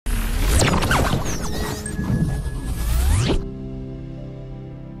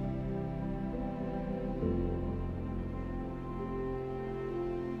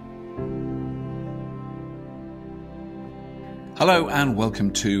Hello and welcome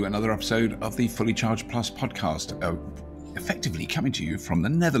to another episode of the Fully Charged Plus podcast, effectively coming to you from the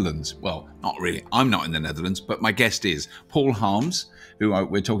Netherlands. Well, not really. I'm not in the Netherlands, but my guest is Paul Harms, who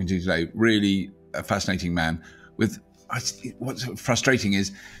we're talking to today. Really a fascinating man. What's frustrating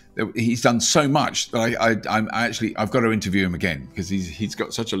is that he's done so much that I've got to interview him again because he's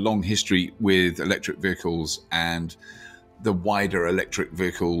got such a long history with electric vehicles and the wider electric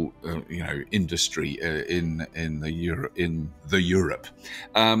vehicle, industry in Europe.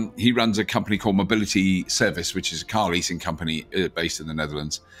 He runs a company called Mobility Service, which is a car leasing company based in the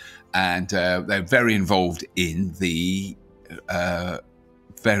Netherlands, and they're very involved in the.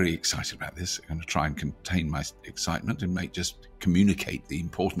 Very excited about this. I'm going to try and contain my excitement and just communicate the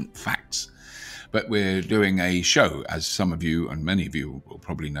important facts. But we're doing a show, as some of you and many of you will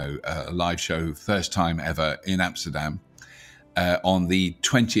probably know, a live show, first time ever in Amsterdam. On the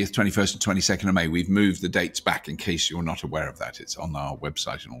 20th, 21st and 22nd of May. We've moved the dates back in case you're not aware of that. It's on our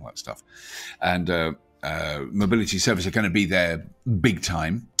website and all that stuff. And Mobility Service are going to be there big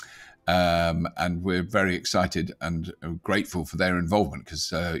time. And we're very excited and grateful for their involvement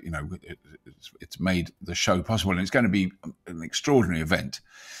because, it's made the show possible. And it's going to be an extraordinary event,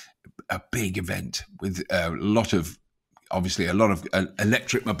 a big event with a lot of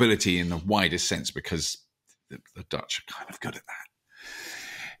electric mobility in the widest sense because the Dutch are kind of good at that.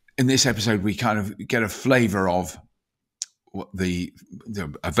 In this episode, we kind of get a flavour of what the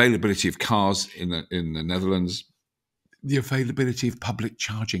availability of cars in the Netherlands, the availability of public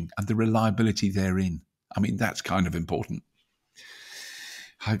charging and the reliability therein. I mean, that's kind of important.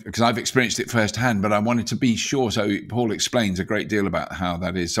 Because I've experienced it firsthand, but I wanted to be sure. So Paul explains a great deal about how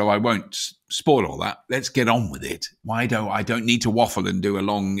that is. So I won't spoil all that. Let's get on with it. I don't need to waffle and do a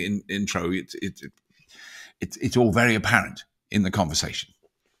long intro. It's all very apparent in the conversation.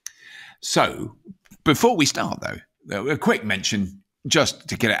 So before we start, though, a quick mention just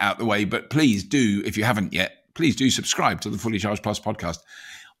to get it out of the way. But please do, if you haven't yet, please do subscribe to the Fully Charged Plus podcast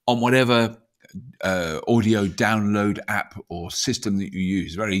on whatever audio download app or system that you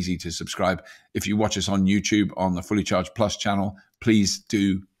use. Very easy to subscribe. If you watch us on YouTube on the Fully Charged Plus channel, please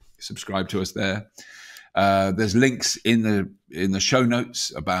do subscribe to us there. There's links in the show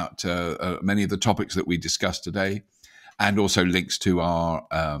notes about many of the topics that we discussed today, and also links to our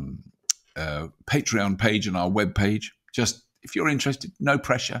Patreon page and our web page. Just if you're interested, no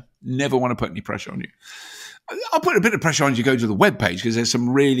pressure. Never want to put any pressure on you. I'll put a bit of pressure on you to go to the web page because there's some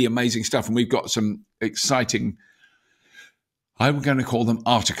really amazing stuff, and we've got some exciting. I'm going to call them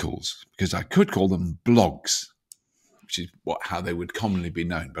articles because I could call them blogs, which is how they would commonly be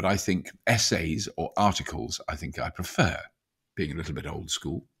known. But I think essays or articles, I prefer, being a little bit old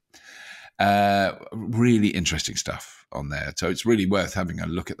school. Really interesting stuff on there. So it's really worth having a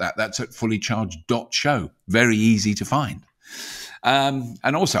look at that. That's at fullycharged.show. Very easy to find.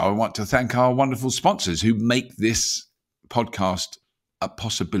 And also I want to thank our wonderful sponsors who make this podcast a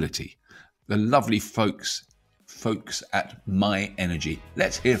possibility. The lovely folks at My Energy.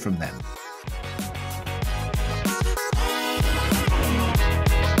 Let's hear from them.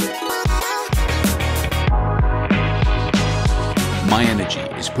 My Energy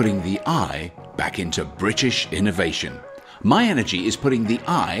is putting the I back into British innovation. My Energy is putting the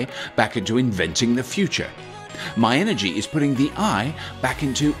I back into inventing the future. My Energy is putting the I back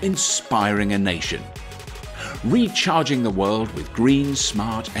into inspiring a nation. Recharging the world with green,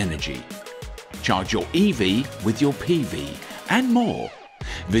 smart energy. Charge your EV with your PV and more.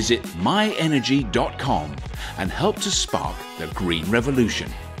 Visit myenergy.com and help to spark the green revolution.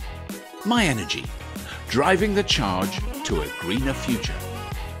 My Energy. Driving the charge to a greener future.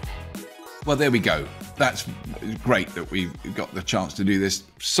 Well, there we go. That's great that we've got the chance to do this.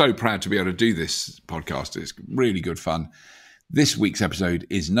 So proud to be able to do this podcast. It's really good fun. This week's episode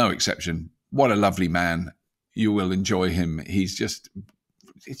is no exception. What a lovely man. You will enjoy him. This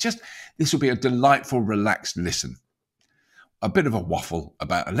will be a delightful, relaxed listen. A bit of a waffle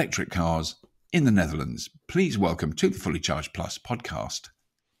about electric cars in the Netherlands. Please welcome to the Fully Charged Plus podcast,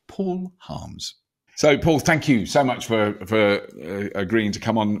 Paul Harms. So, Paul, thank you so much for agreeing to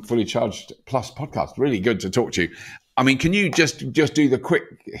come on Fully Charged Plus podcast. Really good to talk to you. I mean, can you just do the quick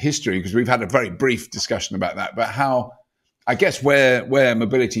history, because we've had a very brief discussion about that, but how, I guess, where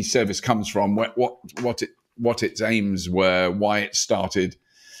Mobility Service comes from, what its aims were, why it started,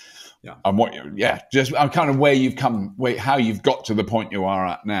 and just kind of where you've come, how you've got to the point you are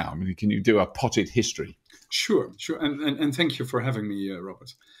at now. I mean, can you do a potted history? Sure, and thank you for having me,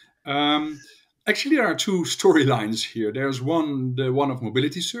 Robert. Actually, there are two storylines here. There's the one of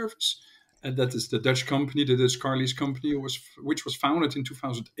Mobility Service, and that is the Dutch company, the Dutch car lease company, which was founded in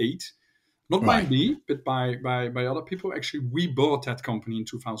 2008. not by Right. me, but by other people. Actually, we bought that company in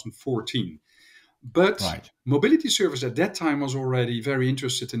 2014. But Right. Mobility Service at that time was already very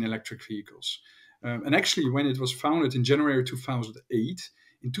interested in electric vehicles. And actually, when it was founded in January 2008,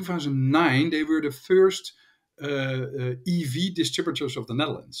 in 2009, they were the first EV distributors of the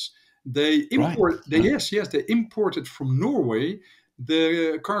Netherlands. They Right. they imported from Norway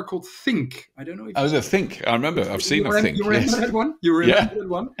the car called Think. I don't know if Oh, the Think. I remember. I've seen a Think. you remember Yes. that one. You remember Yeah. that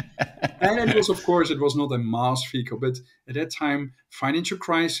one. And it was, of course, it was not a mass vehicle, but at that time, financial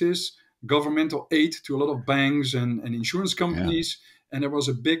crisis, governmental aid to a lot of banks and insurance companies, and there was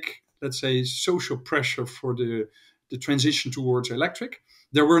a big, let's say, social pressure for the transition towards electric.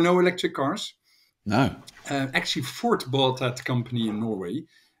 There were no electric cars. No. Actually, Ford bought that company in Norway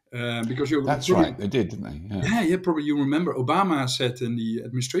because That's probably, right. They did, didn't they? Yeah. yeah, probably you remember Obama said, in the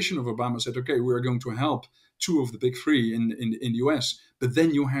administration of Obama said, okay, we're going to help two of the big three in the US, but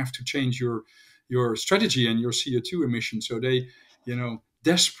then you have to change your strategy and your CO2 emissions. So they,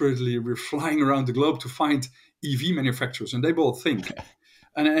 desperately were flying around the globe to find EV manufacturers, and they bought Think.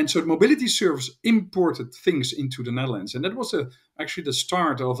 And so Mobility Service imported things into the Netherlands. And that was actually the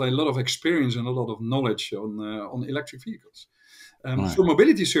start of a lot of experience and a lot of knowledge on electric vehicles. Right. For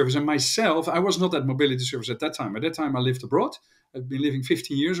Mobility Service and myself, I was not at Mobility Service at that time. At that time, I lived abroad. I've been living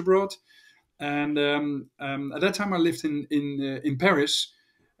 15 years abroad. And at that time, I lived in Paris,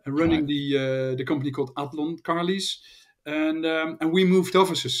 running the company called Athlon Car Lease. And we moved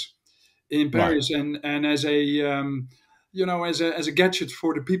offices in Paris. Right. And as a as a gadget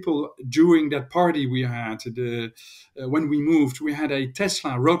for the people during that party we had, when we moved, we had a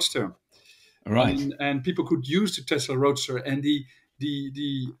Tesla Roadster, Right. and people could use the Tesla Roadster, and the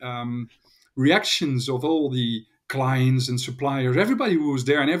reactions of all the clients and suppliers, everybody who was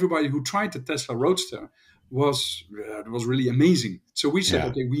there, and everybody who tried the Tesla Roadster was really amazing. So we said,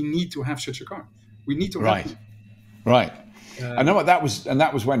 okay, we need to have such a car. We need to have it. Right. I know what that was, and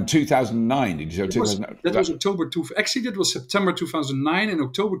that was when 2009. Did you say 2009? That was October 2. Actually, that was September 2009. In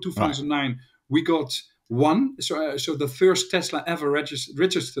October 2009, we got one. So the first Tesla ever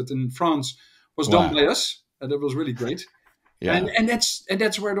registered in France was done by us. And that was really great. Yeah. And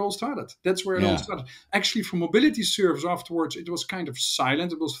that's where it all started. That's where it all started. Actually, for Mobility Service afterwards, it was kind of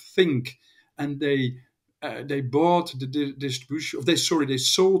silent. It was Think, and they bought the distribution. They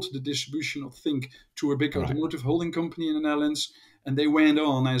sold the distribution of Think to a big automotive holding company in the Netherlands, and they went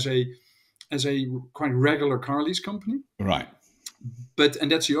on as a quite regular car lease company. Right.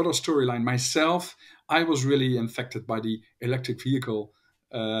 And that's the other storyline. Myself, I was really infected by the electric vehicle.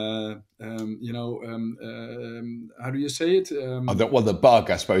 How do you say it? The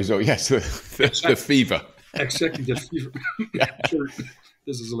bug, I suppose. Or yes, the fever. Exactly, the fever. Sure.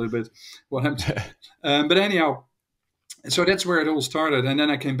 This is a little bit what I'm saying. But anyhow, so that's where it all started. And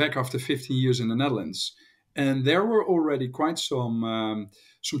then I came back after 15 years in the Netherlands. And there were already quite some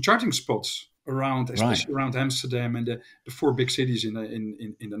charging spots around, especially around Amsterdam and the four big cities in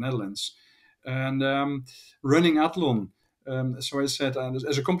the Netherlands. And running Athlon. So I said,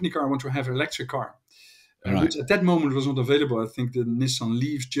 as a company car, I want to have an electric car. Which at that moment was not available. I think the Nissan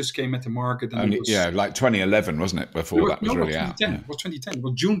Leaf just came at the market. And like 2011, wasn't it? Before that was really out. It was 2010. It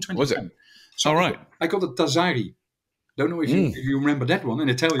was June 2010. Was it? So I got a Tazari. Don't know if you remember that one in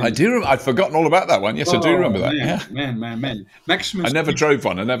Italian. I do. I'd forgotten all about that one. Yes, I do remember that. Man. Maximum. I never drove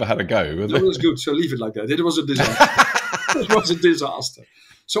one. I never had a go. That was good. So leave it like that. It was a disaster. It was a disaster.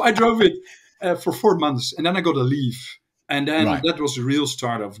 So I drove it for 4 months, and then I got a Leaf. And then that was the real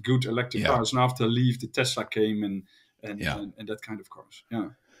start of good electric cars. And after Leaf, the Tesla came and that kind of cars. Yeah.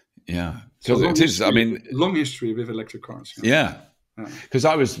 Yeah. So it is. Long history with electric cars. Yeah. Because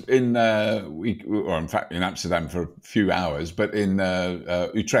I was in, in fact, in Amsterdam for a few hours, but in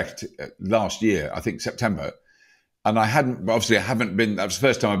Utrecht last year, I think September. And I haven't been. That was the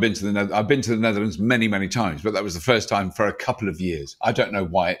first time I've been to the Netherlands. I've been to the Netherlands many, many times, but that was the first time for a couple of years. I don't know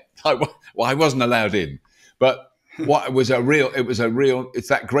why I wasn't allowed in, but. It's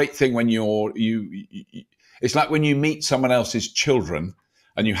that great thing when it's like when you meet someone else's children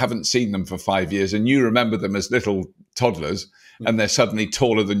and you haven't seen them for 5 years and you remember them as little toddlers and they're suddenly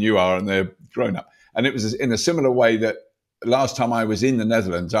taller than you are and they're grown up. And it was in a similar way that last time I was in the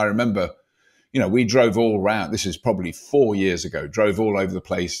Netherlands, I remember, we drove all around. This is probably 4 years ago, drove all over the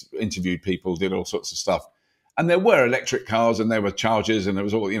place, interviewed people, did all sorts of stuff. And there were electric cars and there were chargers and there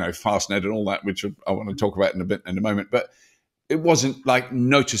was all, Fastnet and all that, which I want to talk about in a moment. But it wasn't like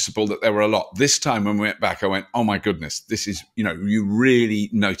noticeable that there were a lot. This time when we went back, I went, oh my goodness, this is, you really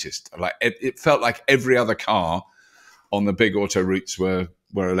noticed. Like it felt like every other car on the big auto routes were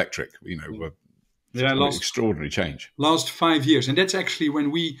electric, Yeah, An extraordinary change. last 5 years. And that's actually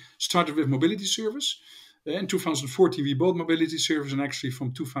when we started with mobility service. In 2014, we bought mobility service, and actually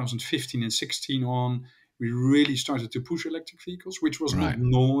from 2015 and 16 on, we really started to push electric vehicles, which was not Right.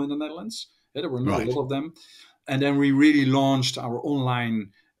 normal in the Netherlands. There were not a Right. lot of them. And then we really launched our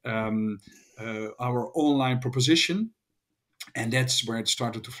online proposition, and that's where it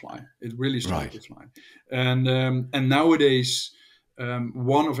started to fly. It really started to fly. And nowadays,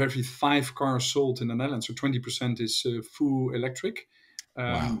 1 of every 5 cars sold in the Netherlands, so 20%, is full electric,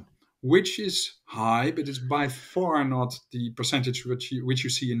 Wow. which is high, but it's by far not the percentage which you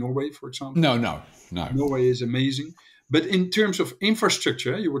see in Norway, for example. No. Norway is amazing. But in terms of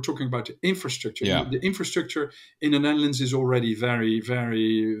infrastructure, you were talking about the infrastructure. Yeah. The infrastructure in the Netherlands is already very,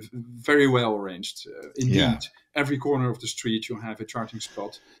 very, very well arranged. Indeed, Yeah. every corner of the street you have a charging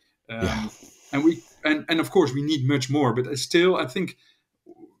spot. Yeah. And of course we need much more. But still, I think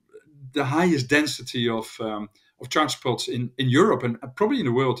the highest density of charge spots in Europe and probably in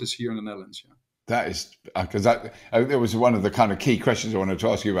the world is here in the Netherlands. Yeah. That is because that was one of the kind of key questions I wanted to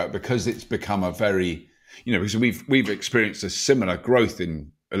ask you about, because it's become a very, because we've experienced a similar growth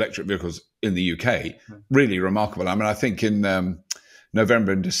in electric vehicles in the UK, really remarkable. I mean, I think in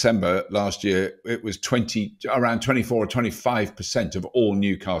November and December last year, it was around 24 or 25% of all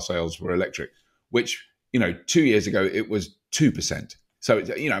new car sales were electric, which 2 years ago it was 2%. So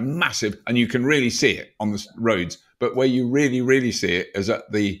it's massive, and you can really see it on the roads. But where you really, really see it is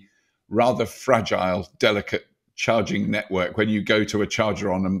at the rather fragile, delicate charging network. When you go to a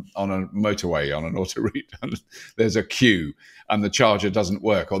charger on a motorway, on an autoroute, and there's a queue and the charger doesn't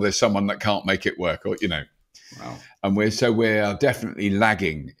work, or there's someone that can't make it work, or Wow. And we're definitely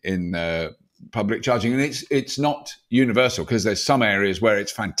lagging in public charging, and it's not universal, because there's some areas where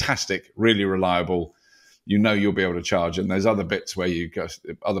it's fantastic, really reliable. You'll be able to charge, and there's other bits where you go,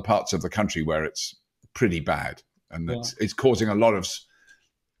 other parts of the country where it's pretty bad, and it's causing a lot of.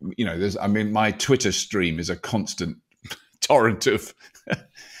 My Twitter stream is a constant torrent of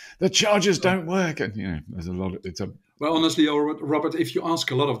the chargers don't work, and there's a lot of Well, honestly, Robert, if you ask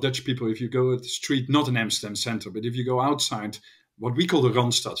a lot of Dutch people, if you go at the street, not in Amsterdam center, but if you go outside, what we call the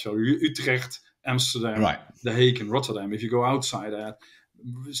Randstad, so Utrecht, Amsterdam, The Hague, and Rotterdam, if you go outside,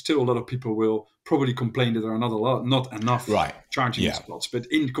 still a lot of people will probably complain that there are not enough charging spots. But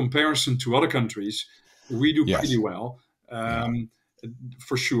in comparison to other countries, we do pretty well,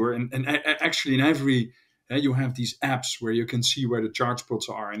 for sure. And actually, in every you have these apps where you can see where the charge spots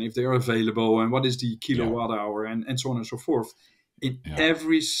are and if they are available and what is the kilowatt hour and so on and so forth. In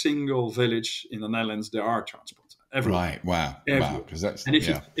every single village in the Netherlands, there are charge spots. Everywhere. Right. Wow. Everywhere. Wow. Because and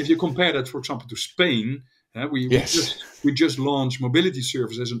if you compare that, for example, to Spain, we just launched mobility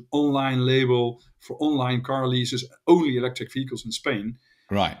service as an online label for online car leases, only electric vehicles in Spain.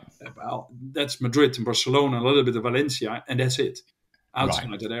 Right. Well, that's Madrid and Barcelona, a little bit of Valencia, and that's it.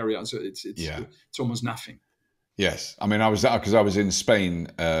 Outside that area, so it's almost nothing. Yes, I mean, I was in Spain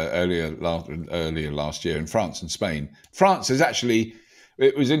earlier last year, in France and Spain. France is actually,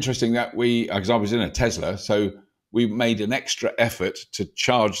 it was interesting that because I was in a Tesla, so we made an extra effort to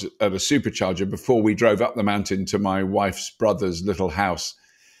charge at a supercharger before we drove up the mountain to my wife's brother's little house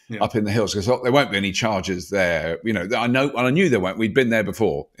up in the hills, because I thought there won't be any chargers there. I knew there weren't. We'd been there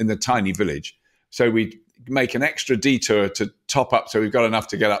before in the tiny village, so we'd make an extra detour to top up, so we've got enough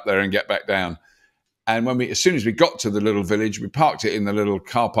to get up there and get back down. And as soon as we got to the little village, we parked it in the little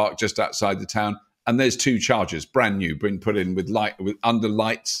car park just outside the town, and there's 2 chargers, brand new, been put in with under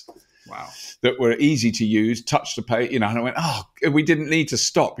lights. Wow. That were easy to use, touch to pay, and I went, we didn't need to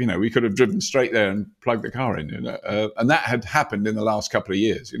stop, we could have driven straight there and plugged the car in, and that had happened in the last couple of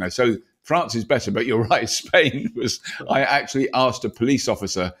years, so France is better, but you're right, Spain was, I actually asked a police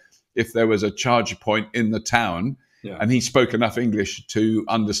officer if there was a charge point in the town, and he spoke enough English to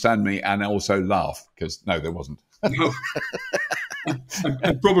understand me and also laugh, because no, there wasn't. No.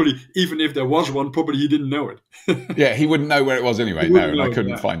 and probably, even if there was one, probably he didn't know it. Yeah, he wouldn't know where it was anyway. No, and I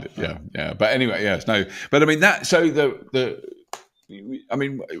couldn't find it. Yeah. But anyway, yes, no. But I mean that. So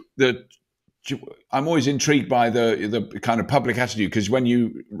I'm always intrigued by the kind of public attitude, because when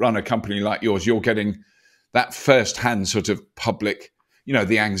you run a company like yours, you're getting that first-hand sort of public,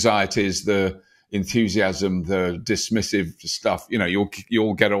 the anxieties, the enthusiasm, the dismissive stuff.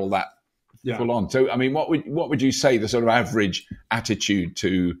 You'll get all that. Full on. So, I mean, what would you say the sort of average attitude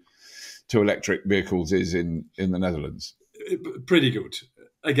to electric vehicles is in the Netherlands? Pretty good.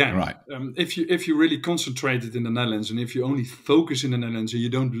 Again, right. If you really concentrated in the Netherlands, and if you only focus in the Netherlands and you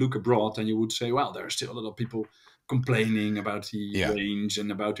don't look abroad, then you would say, well, there are still a lot of people complaining about the range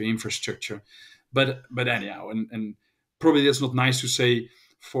and about the infrastructure. But anyhow, and probably that's not nice to say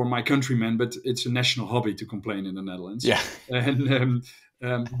for my countrymen, but it's a national hobby to complain in the Netherlands. Yeah. And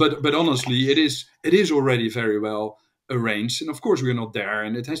but honestly, it is already very well arranged, and of course we're not there,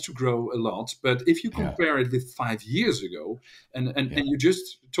 and it has to grow a lot. But if you compare it with 5 years ago, and you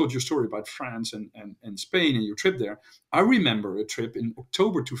just told your story about France and Spain and your trip there, I remember a trip in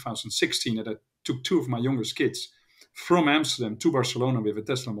October 2016 that I took 2 of my youngest kids from Amsterdam to Barcelona with a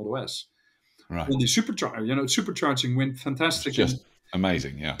Tesla Model S. Right. And the supercharging went fantastic. It's just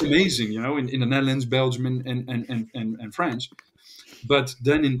amazing, yeah. Amazing, in the Netherlands, Belgium, and France. But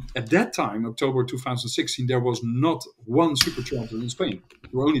then at that time, October 2016, there was not one supercharger in Spain.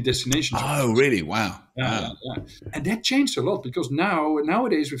 There were only destinations. Oh, really? Wow. Yeah. And that changed a lot, because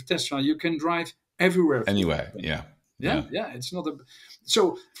nowadays with Tesla, you can drive everywhere. Anywhere, yeah. It's not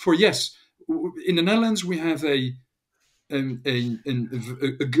so in the Netherlands we have a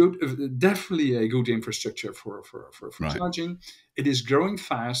good, definitely a good infrastructure for charging. It is growing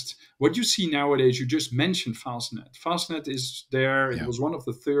fast. What you see nowadays, you just mentioned Fastnet. Fastnet is there. It was one of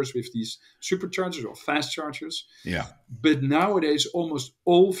the first with these superchargers or fast chargers. Yeah. But nowadays, almost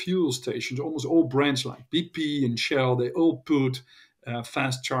all fuel stations, almost all brands like BP and Shell, they all put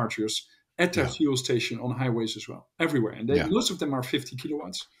fast chargers at their fuel station on highways as well, everywhere. And most of them are 50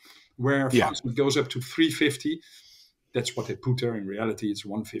 kilowatts, where Fastnet goes up to 350. That's what they put there. In reality, it's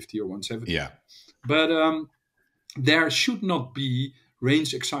 150 or 170. Yeah. But there should not be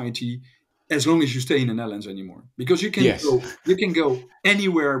range anxiety as long as you stay in the Netherlands anymore, because you can go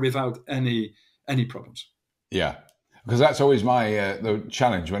anywhere without any problems. Yeah, because that's always my the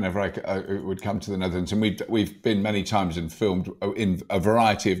challenge whenever I would come to the Netherlands, and we've been many times and filmed in a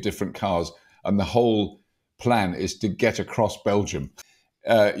variety of different cars, and the whole plan is to get across Belgium.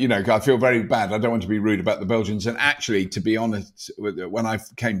 I feel very bad. I don't want to be rude about the Belgians. And actually, to be honest, when I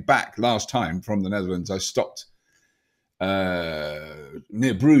came back last time from the Netherlands, I stopped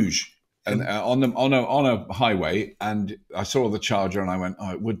near Bruges and on a highway, and I saw the charger, and I went, "Oh,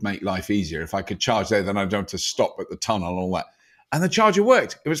 it would make life easier if I could charge there. Then I don't have to stop at the tunnel and all that." And the charger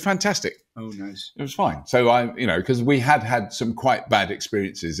worked. It was fantastic. Oh, nice. It was fine. So because we had some quite bad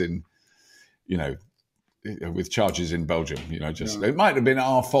experiences in, with charges in Belgium, it might have been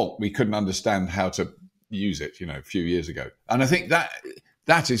our fault. We couldn't understand how to use it, a few years ago. And I think that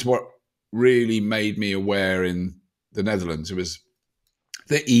is what really made me aware in the Netherlands. It was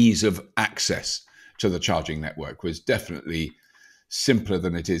the ease of access to the charging network was definitely simpler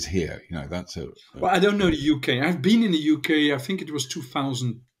than it is here. Well, I don't know the UK. I've been in the UK. I think it was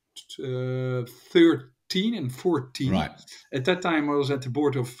 2013 and 14. Right. At that time, I was at the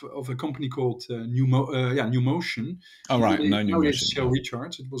board of a company called New Motion. Oh, right. New Motion. Shell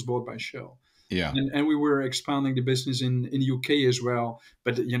Recharge. It was bought by Shell. Yeah. And we were expanding the business in the UK as well.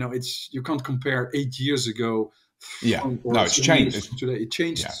 But, you can't compare 8 years ago. Yeah. No, it's changed. Today. It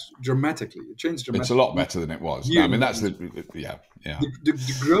changed dramatically. It's a lot better than it was. No, I mean, that's the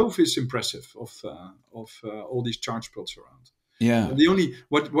growth is impressive of all these charge spots around. Yeah. The only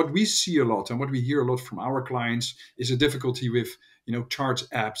what we see a lot and what we hear a lot from our clients is a difficulty with charge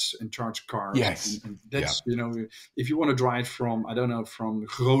apps and charge cars. Yes. And that's if you want to drive from from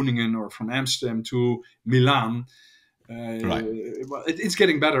Groningen or from Amsterdam to Milan, well, it's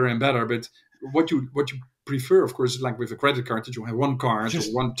getting better and better. But what you prefer, of course, like with a credit card, that you have one card or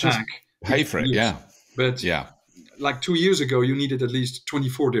one tag. Pay for it. Yeah. But like 2 years ago, you needed at least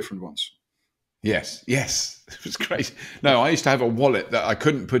 24 different ones. Yes, it was great. No, I used to have a wallet that I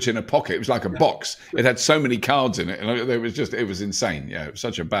couldn't put in a pocket. It was like a box. It had so many cards in it, and it was insane. Yeah, it was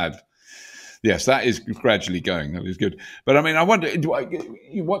such a bad. Yes, that is gradually going. That is good. But I mean, I wonder,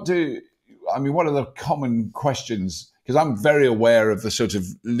 what are the common questions? Because I'm very aware of the sort of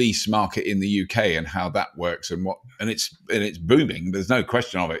lease market in the UK and how that works, and it's booming. There's no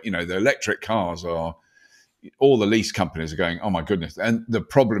question of it. The electric cars are. All the lease companies are going, oh my goodness. And the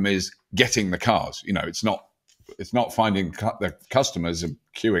problem is getting the cars. It's not finding the customers are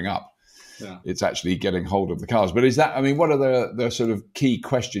queuing up. Yeah. It's actually getting hold of the cars. But what are the sort of key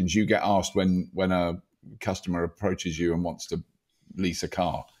questions you get asked when a customer approaches you and wants to lease a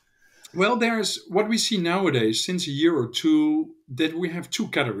car? Well, there's what we see nowadays since a year or two, that we have two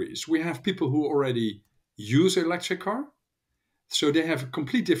categories. We have people who already use an electric car. So they have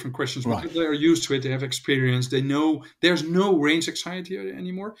complete different questions. Right. They are used to it. They have experience. They know there's no range anxiety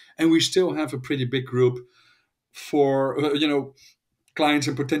anymore. And we still have a pretty big group for, clients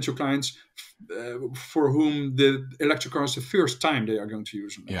and potential clients for whom the electric car is the first time they are going to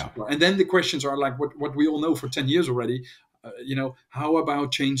use an electric car. And then the questions are like what we all know for 10 years already. how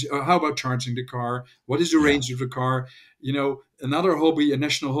about how about charging the car? What is the range of the car? Another hobby, a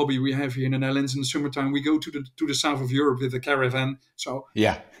national hobby we have here in the Netherlands in the summertime, we go to the south of Europe with a caravan. So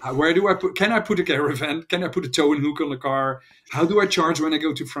where do I put? Can I put a caravan? Can I put a towing hook on the car? How do I charge when I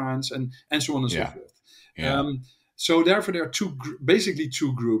go to France? And so on and so forth. So therefore, there are basically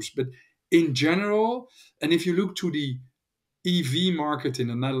two groups. But in general, and if you look to the EV market in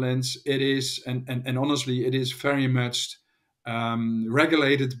the Netherlands, it is, and honestly, it is very much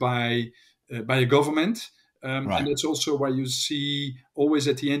regulated by the government. And that's also why you see always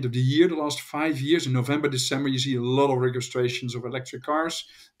at the end of the year, the last 5 years, in November, December, you see a lot of registrations of electric cars,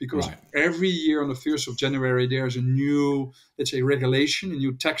 because every year on the 1st of January, there's a new, let's say, regulation, a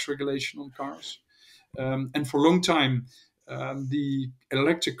new tax regulation on cars. And for a long time, the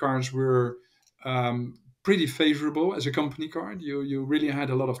electric cars were pretty favorable as a company car. You really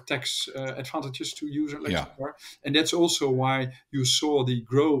had a lot of tax advantages to use an electric car, and that's also why you saw the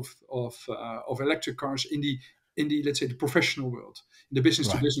growth of electric cars in the let's say the professional world, in the business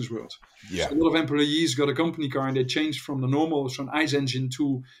to business world. So a lot of employees got a company car and they changed from the normal, from ICE engine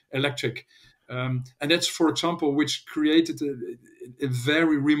to electric. And that's, for example, which created a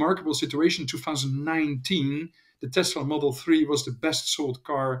very remarkable situation. 2019, the Tesla Model 3 was the best sold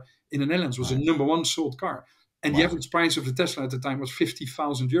car in the Netherlands, was the number one sold car. And the average price of the Tesla at the time was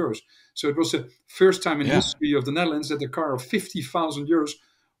 50,000 euros. So it was the first time in history of the Netherlands that a car of 50,000 euros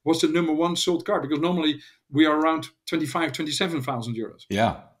was the number one sold car, because normally we are around 25, 27,000 euros.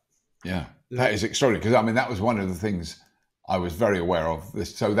 Yeah. That is extraordinary, because I mean, that was one of the things I was very aware of.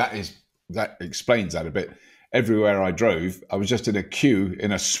 So that explains that a bit. Everywhere I drove, I was just in a queue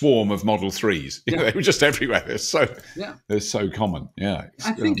in a swarm of Model 3s. They were just everywhere. They're so common. I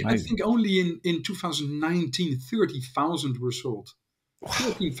think only in 2019, 30,000 were sold.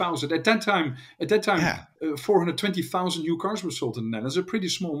 13,000 at that time. 420,000 new cars were sold in the Netherlands. A pretty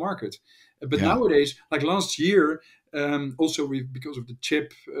small market. But nowadays, like last year, also because of the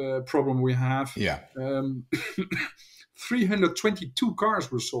chip problem we have, 322 cars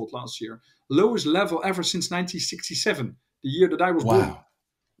were sold last year. Lowest level ever since 1967, the year that I was born.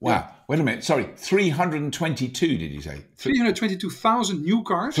 Wow. Wait a minute. Sorry, 322, did you say? 322,000 new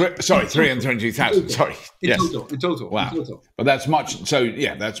cars. 322,000. Sorry. In total. Wow. In total. But that's much. So,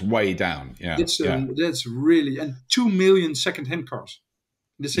 that's way down. That's really, and 2 million second-hand cars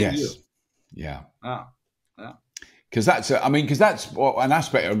in the same year. Yeah. Because that's an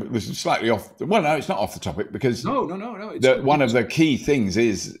aspect of this is slightly off. Well, no, it's not off the topic, because no. One of the key things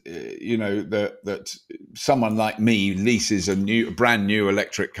is, that someone like me leases a brand new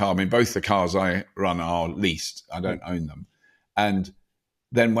electric car. I mean, both the cars I run are leased. I don't own them. And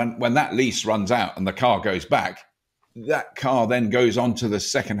then when that lease runs out and the car goes back, that car then goes onto the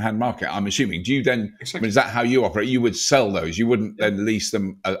second-hand market, I'm assuming. Do you then, is that how you operate? You would sell those. You wouldn't then lease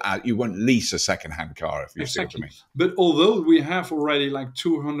them. You wouldn't lease a second-hand car, if you see what I mean. But although we have already like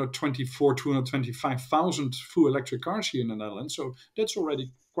 225,000 full electric cars here in the Netherlands, so that's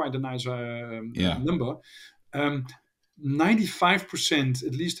already quite a nice number. 95%,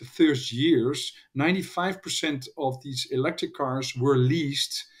 at least the first years, 95% of these electric cars were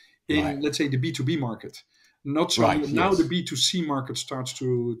leased in, let's say, the B2B market. Not so now the B2C market starts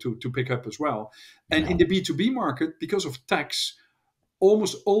to pick up as well. And in the B2B market, because of tax,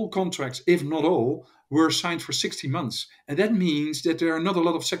 almost all contracts, if not all, were signed for 60 months. And that means that there are not a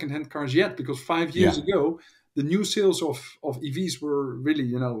lot of second-hand cars yet, because 5 years ago, the new sales of EVs were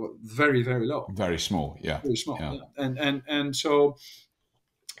really, very, very low. Very small, Very small, And so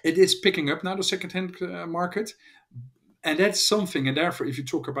it is picking up now, the second-hand market. And that's something, and therefore, if you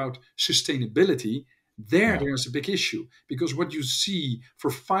talk about sustainability, there's a big issue, because what you see for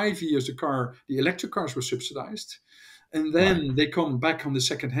 5 years, the electric cars were subsidized, and then they come back on the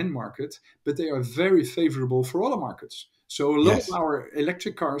second-hand market, but they are very favorable for other markets. So a lot of our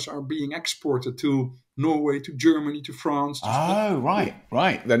electric cars are being exported to Norway, to Germany, to France.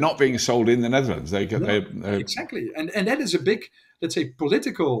 Right. They're not being sold in the Netherlands. Exactly, and that is a big, let's say,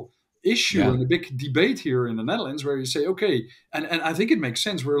 political issue and a big debate here in the Netherlands, where you say, okay, and I think it makes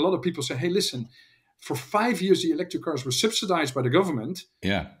sense, where a lot of people say, hey, listen. For 5 years, the electric cars were subsidized by the government.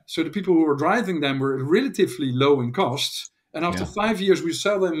 So the people who were driving them were relatively low in costs. And after 5 years, we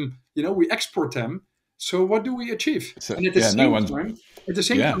sell them, we export them. So what do we achieve? And at the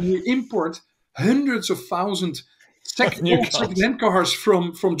same time, we import hundreds of thousands second-hand cars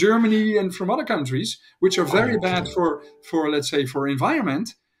from Germany and from other countries, which are very bad for let's say, for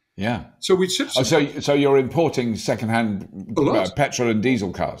environment. Yeah. So we Oh, subsidize so you're importing secondhand a lot. petrol and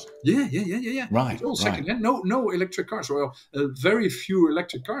diesel cars. Yeah. Right. It's all right. secondhand. No electric cars. Well, very few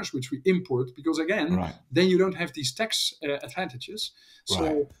electric cars which we import because again, Right. then you don't have these tax advantages.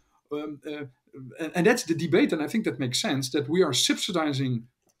 So, Right. and that's the debate, and I think that makes sense that we are subsidizing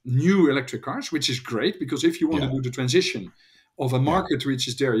new electric cars, which is great because if you want to do the transition of a market which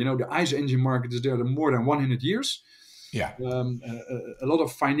is there, the ICE engine market is there more than 100 years. Yeah. A lot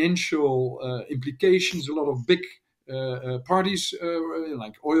of financial implications, a lot of big parties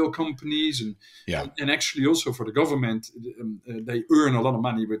like oil companies, and actually also for the government, they earn a lot of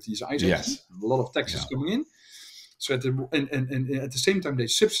money with these ICE engines. A lot of taxes coming in. So at the same time, they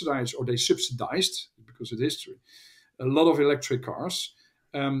subsidized because of the history a lot of electric cars.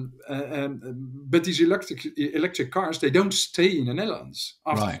 But these electric cars, they don't stay in the Netherlands.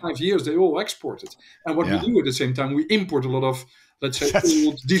 After 5 years, they all exported. And what we do at the same time, we import a lot of, let's say,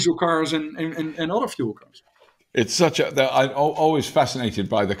 old diesel cars and other fuel cars. It's I'm always fascinated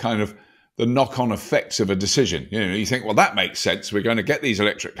by the kind of the knock-on effects of a decision. You think, well, that makes sense. We're going to get these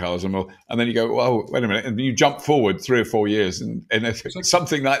electric cars, and then you go, well, wait a minute, and you jump forward 3 or 4 years, and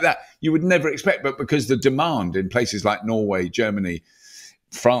something like that you would never expect, but because the demand in places like Norway, Germany,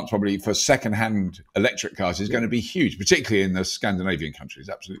 France, probably for second-hand electric cars is going to be huge, particularly in the Scandinavian countries.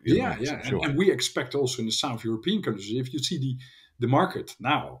 Absolutely, sure. And we expect also in the South European countries. If you see the market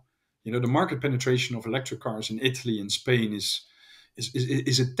now, the market penetration of electric cars in Italy and Spain is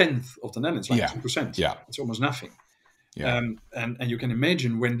a tenth of the Netherlands, like 2%. Yeah, it's almost nothing. Yeah, and you can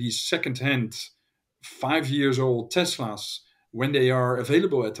imagine when these second-hand 5 years old Teslas, when they are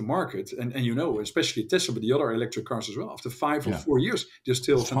available at the market, and especially Tesla, but the other electric cars as well, after 5 or 4 years, they're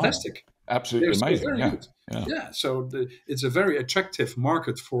still fantastic. Absolutely amazing. Very good. So it's a very attractive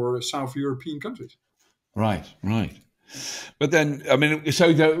market for South European countries. Right. But then, I mean, so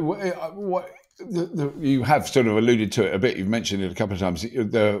you have sort of alluded to it a bit. You've mentioned it a couple of times.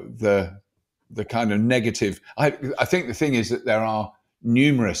 The kind of negative. I think the thing is that there are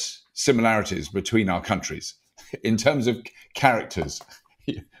numerous similarities between our countries in terms of characters,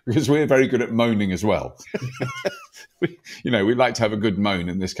 because we're very good at moaning as well. we like to have a good moan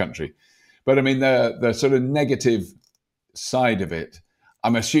in this country. But I mean, the sort of negative side of it,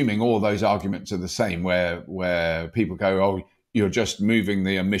 I'm assuming all those arguments are the same, where people go, oh, you're just moving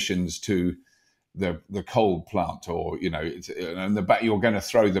the emissions to the coal plant, or and you're going to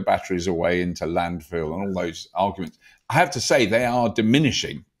throw the batteries away into landfill, and all those arguments. I have to say they are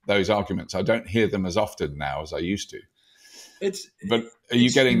diminishing, those arguments. I don't hear them as often now as I used to. But are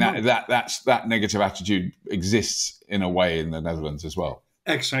you getting that negative attitude exists in a way in the Netherlands as well?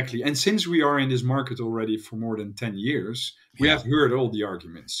 Exactly. And since we are in this market already for more than 10 years, we have heard all the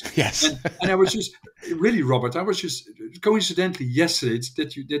arguments. Yes. And I was just, really, Robert, coincidentally yesterday, it's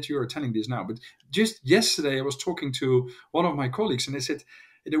that you are telling this now, but just yesterday I was talking to one of my colleagues, and I said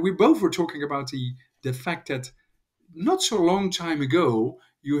that we both were talking about the fact that not so long time ago,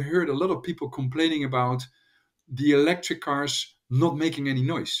 you heard a lot of people complaining about the electric cars not making any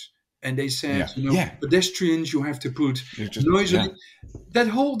noise. And they said, pedestrians, you have to put noise on it. That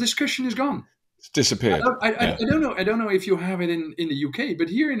whole discussion is gone. It's disappeared. I don't know if you have it in the UK, but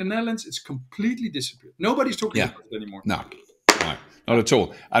here in the Netherlands, it's completely disappeared. Nobody's talking about it anymore. No, not at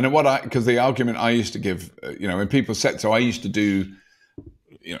all. And because the argument I used to give, when people said, so I used to do,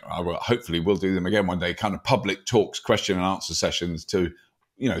 hopefully we'll do them again one day, kind of public talks, question and answer sessions to,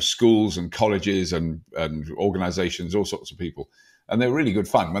 schools and colleges and organizations, all sorts of people. And they're really good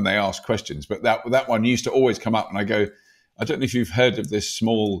fun when they ask questions. But that one used to always come up, and I go, I don't know if you've heard of this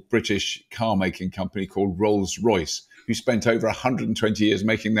small British car making company called Rolls-Royce, who spent over 120 years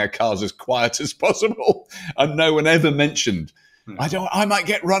making their cars as quiet as possible, and no one ever mentioned, I might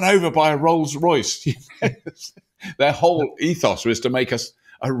get run over by a Rolls-Royce. Their whole ethos was to make us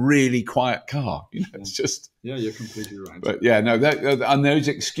a really quiet car. It's just... Yeah, you're completely right. But and those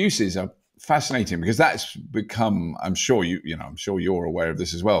excuses are fascinating, because that's become, I'm sure you're aware of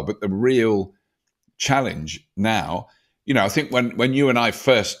this as well, but the real challenge now, I think when you and I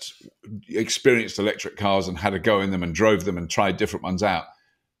first experienced electric cars and had a go in them and drove them and tried different ones out,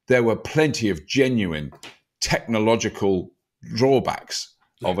 there were plenty of genuine technological drawbacks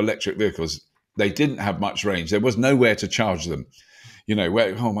of electric vehicles. They didn't have much range. There was nowhere to charge them.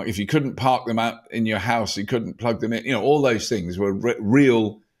 If you couldn't park them out in your house, you couldn't plug them in. All those things were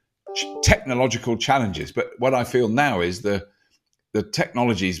real technological challenges. But what I feel now is the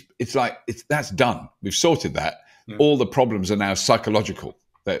technologies, that's done. We've sorted that. Yeah. All the problems are now psychological.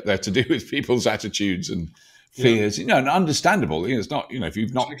 They're to do with people's attitudes and fears, and understandable. It's not, if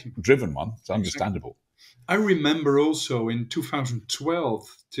you've not driven one, it's understandable. I remember also in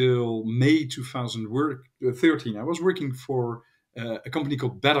 2012 till May 2013, I was working for a company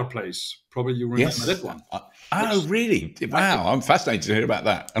called Better Place. Probably you remember that Yes. one. Oh, really? Wow. I'm fascinated to hear about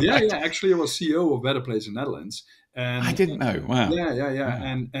that. Yeah, Right. yeah. Actually, I was CEO of Better Place in Netherlands, I and didn't know. Wow. yeah, yeah, yeah.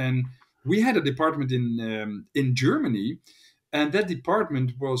 Wow. And we had a department in Germany, and that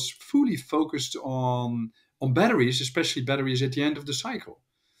department was fully focused on batteries, especially batteries at the end of the cycle,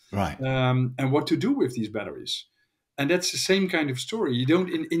 Right. and what to do with these batteries. And that's the same kind of story. You don't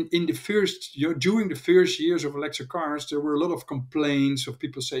in the first, during the first years of electric cars, there were a lot of complaints of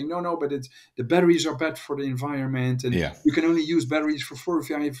people saying, no, but the batteries are bad for the environment, and Yeah. you can only use batteries for 4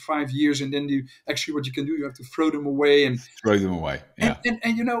 or 5 years, and then actually what you can do, you have to throw them away, and Throw them away. Yeah.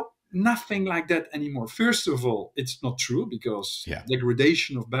 nothing like that anymore. First of all, it's not true, because Yeah.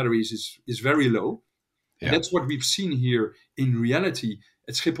 degradation of batteries is very low, and Yeah. that's what we've seen here in reality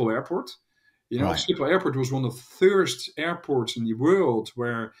at Schiphol Airport. Right. Schiphol Airport was one of the first airports in the world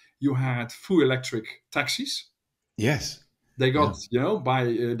where you had full electric taxis. Yes. They got, by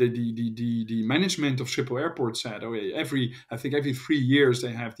the management of Schiphol Airport said, okay, I think every 3 years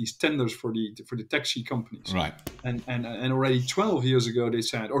they have these tenders for the taxi companies. Right. And already 12 years ago they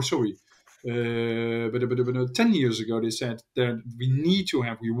said, but 10 years ago they said that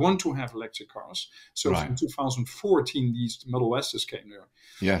we want to have electric cars. So Right. from 2014 these Model S's came there.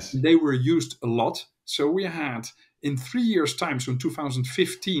 Yes. They were used a lot. So we had, in 3 years' time, so in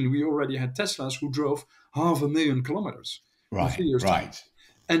 2015, we already had Teslas who drove 500,000 kilometers. In 3 years' time. Right.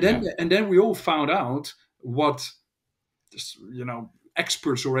 And then we all found out what,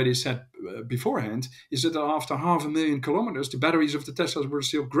 experts already said beforehand, is that after 500,000 kilometers, the batteries of the Teslas were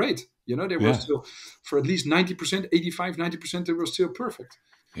still great. They were still, for at least 90%, 85, 90%, they were still perfect.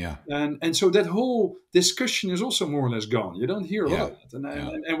 Yeah. And so that whole discussion is also more or less gone. You don't hear a lot of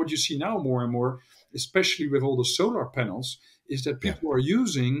that. And what you see now more and more, especially with all the solar panels, is that people are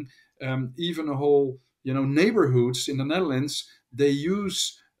using even a whole, neighborhoods in the Netherlands. They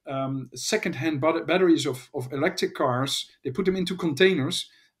use second-hand batteries of electric cars. They put them into containers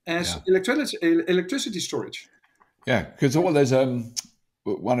as electricity storage. Yeah, because there's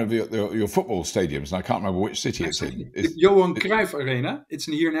one of your football stadiums, and I can't remember which city it's in. The Johan Cruijff Arena. It's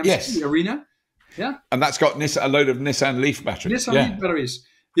here in Amsterdam, the arena. Yeah. And that's got a load of Nissan Leaf batteries. Leaf batteries.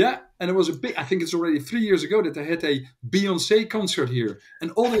 Yeah. And it was I think it's already 3 years ago that they had a Beyoncé concert here.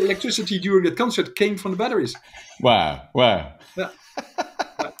 And all the electricity during that concert came from the batteries. Wow. Yeah.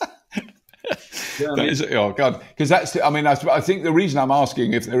 Oh God, because I think the reason I'm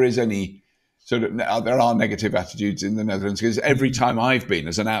asking if there is any sort of, there are negative attitudes in the Netherlands, because every time I've been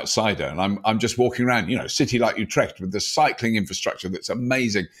as an outsider, and I'm just walking around, a city like Utrecht with the cycling infrastructure that's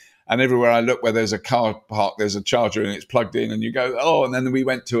amazing, and everywhere I look where there's a car park, there's a charger and it's plugged in, and you go, oh, and then we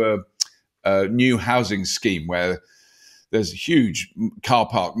went to a new housing scheme where there's a huge car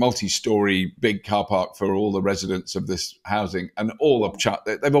park, multi-story, big car park for all the residents of this housing, and they've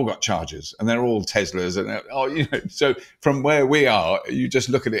all got chargers, and they're all Teslas, and so from where we are, you just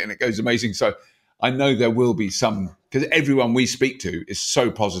look at it and it goes amazing. So I know there will be some, because everyone we speak to is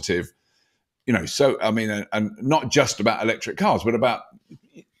so positive, So and not just about electric cars, but about,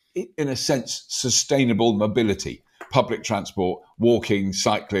 in a sense, sustainable mobility. Public transport, walking,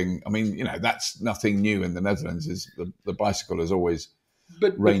 cycling. That's nothing new in the Netherlands. Is the bicycle has always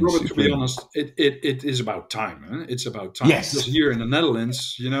reigned Robert, supreme. to be honest, it is about time. Huh? It's about time. Yes. Because here in the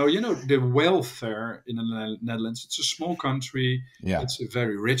Netherlands, the welfare in the Netherlands. It's a small country. Yeah. It's a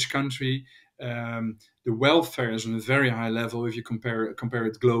very rich country. The welfare is on a very high level if you compare it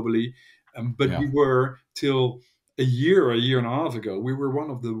globally. We were till a year and a half ago, we were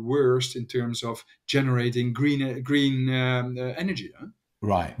one of the worst in terms of generating green energy. Huh?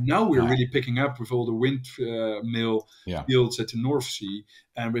 Right. Now we're really picking up with all the windmill fields at the North Sea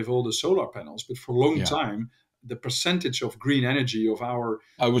and with all the solar panels. But for a long time, the percentage of green energy of our...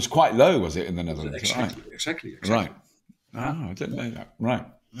 it was quite low, was it, in the Netherlands? Exactly. Right. Oh, I didn't know that. Right.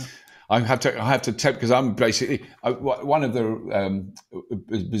 Yeah. I have to tell, because I'm basically one of the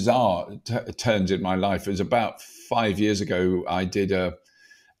bizarre turns in my life is about 5 years ago. I did the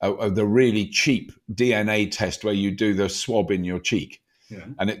really cheap DNA test where you do the swab in your cheek,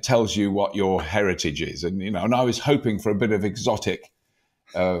 and it tells you what your heritage is, and and I was hoping for a bit of exotic,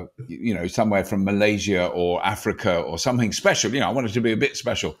 somewhere from Malaysia or Africa or something special. I wanted to be a bit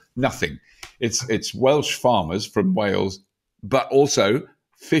special. Nothing. It's Welsh farmers from Wales, but also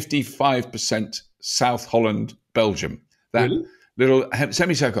 55% South Holland, Belgium. That little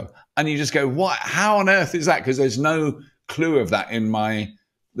semicircle. And you just go, what? How on earth is that? Because there's no clue of that in my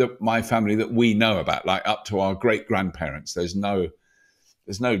family that we know about, like up to our great-grandparents. There's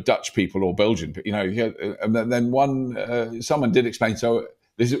there's no Dutch people or Belgian, you know. And then someone did explain. So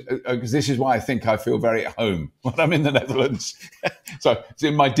this is why I think I feel very at home when I'm in the Netherlands. So it's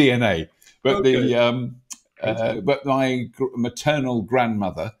in my DNA. But okay. But my maternal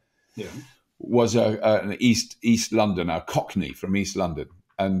grandmother was an East Londoner, a Cockney from East London,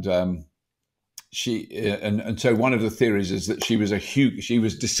 and so one of the theories is that she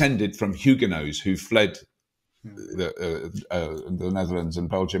was descended from Huguenots who fled the Netherlands and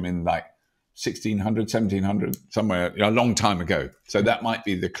Belgium in like 1600, 1700, somewhere a long time ago. So that might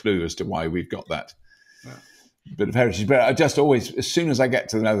be the clue as to why we've got that bit of heritage. But I just always, as soon as I get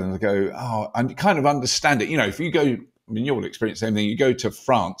to the Netherlands, I go, I kind of understand it. You know, if you go, I mean, you'll experience the same thing. You go to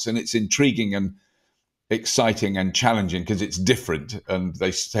France and it's intriguing and exciting and challenging because it's different and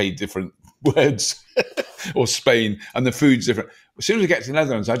they say different words, or Spain, and the food's different. As soon as I get to the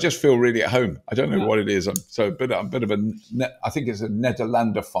Netherlands, I just feel really at home. I don't know what it is. I'm a bit of I think it's a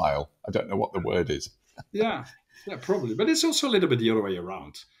Nederlandophile. I don't know what the word is. Yeah, probably. But it's also a little bit the other way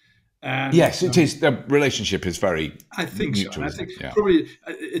around. And, yes, it is. The relationship is very I think mutual, so. I think probably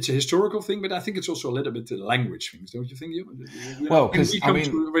it's a historical thing, but I think it's also a little bit a language thing, don't you think? Well, because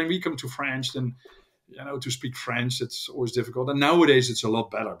when we come to French, then to speak French, it's always difficult. And nowadays it's a lot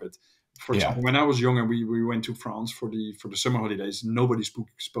better. But for example, when I was young and we went to France for the summer holidays, nobody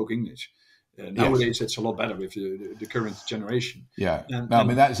spoke English. Nowadays it's a lot better with the current generation. Yeah, I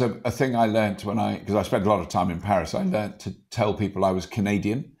mean that's a thing I learned because I spent a lot of time in Paris. I learned to tell people I was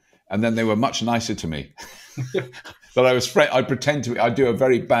Canadian. And then they were much nicer to me. But I was I pretend to. I do a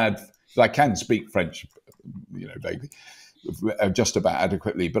very bad. I can speak French, vaguely, just about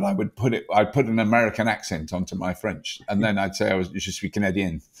adequately. But I would put an American accent onto my French, and then I'd say je suis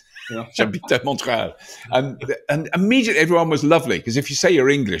Canadien. J'habite à Montréal, and immediately everyone was lovely because if you say you're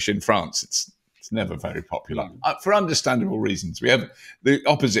English in France, it's never very popular for understandable reasons. We have the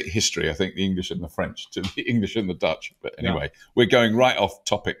opposite history, I think, the English and the French to the English and the Dutch. But anyway, we're going right off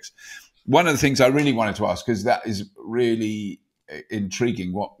topics. One of the things I really wanted to ask, because that is really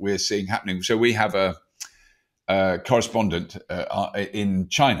intriguing what we're seeing happening. So we have a correspondent in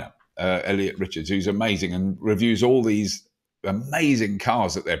China, Elliot Richards, who's amazing and reviews all these amazing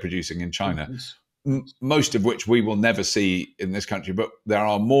cars that they're producing in China. Most of which we will never see in this country, but there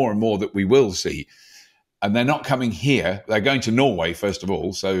are more and more that we will see. And they're not coming here. They're going to Norway, first of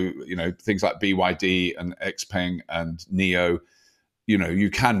all. So, things like BYD and XPeng and NIO, you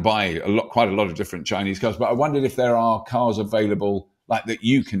can buy quite a lot of different Chinese cars. But I wondered if there are cars available like that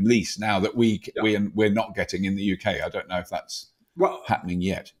you can lease now that we're not getting in the UK. I don't know if that's happening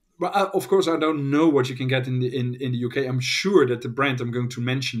yet. Well, of course, I don't know what you can get in the UK. I'm sure that the brand I'm going to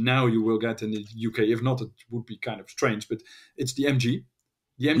mention now you will get in the UK. If not, it would be kind of strange. But it's the MG.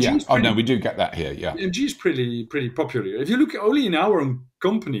 The MG. No, we do get that here. Yeah, the MG is pretty popular. If you look only in our own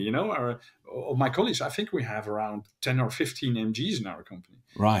company, of my colleagues, I think we have around 10 or 15 MGs in our company.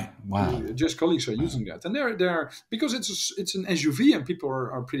 Right. Wow. Just colleagues are using that, and they're because it's an SUV and people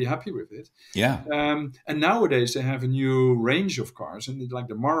are pretty happy with it. Yeah. And nowadays they have a new range of cars, and like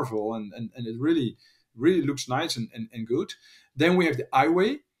the Marvel, and it really looks nice and good. Then we have the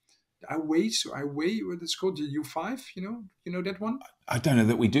iWay. iWay, what it's called, the U5. You know that one. I don't know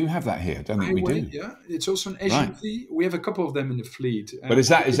that we do have that here. I don't think we do. Yeah, it's also an SUV. Right. We have a couple of them in the fleet. But is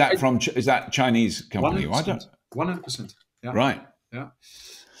that Chinese company? 100%. Yeah. Right.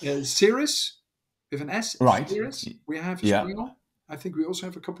 Yeah. Cirrus with an S. Right. Cirrus. We have as well. I think we also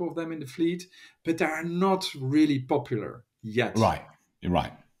have a couple of them in the fleet, but they are not really popular yet. Right. You're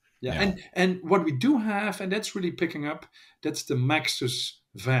right. Yeah. And what we do have, and that's really picking up, that's the Maxus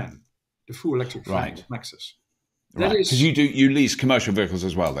van, the full electric van, Maxus. Right, because you lease commercial vehicles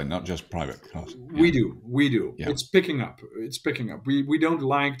as well, then, not just private cars. We do. Yeah. It's picking up. We don't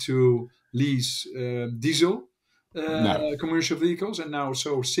like to lease diesel commercial vehicles, and now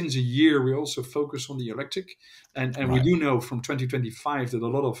since a year we also focus on the electric, and we do know from 2025 that a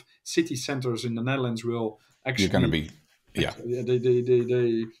lot of city centers in the Netherlands will actually. You're going to be. Yeah.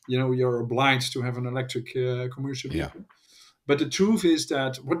 They you're obliged to have an electric commercial vehicle. Yeah. But the truth is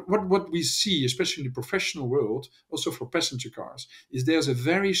that what we see, especially in the professional world, also for passenger cars, is there's a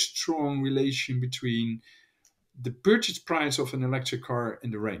very strong relation between the purchase price of an electric car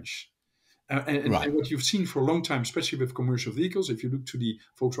and the range. And what you've seen for a long time, especially with commercial vehicles, if you look to the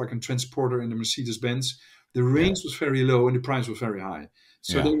Volkswagen Transporter and the Mercedes-Benz, the range was very low and the price was very high.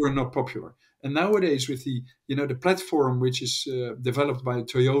 So they were not popular. And nowadays with the platform which is developed by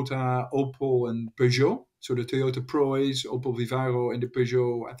Toyota, Opel and Peugeot, so the Toyota Proace, Opel Vivaro and the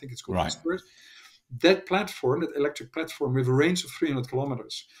Peugeot, I think it's called Expert, that platform, that electric platform with a range of 300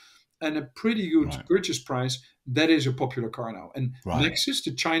 kilometers and a pretty good purchase price, that is a popular car now. And Right. Maxus,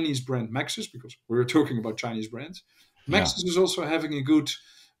 the Chinese brand Maxus, because we were talking about Chinese brands, Maxus is also having a good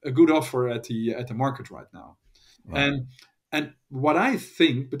offer at the market right now. Right. And what I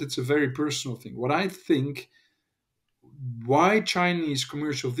think, but it's a very personal thing, what I think why Chinese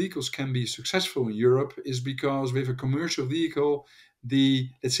commercial vehicles can be successful in Europe is because with a commercial vehicle,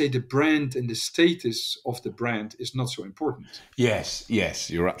 let's say the brand and the status of the brand is not so important. Yes,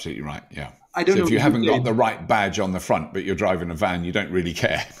 you're absolutely right. Yeah. I don't know if you haven't UK, got the right badge on the front, but you're driving a van, you don't really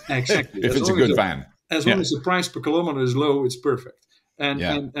care. Exactly. if it's a good van. As long as the price per kilometer is low, it's perfect. And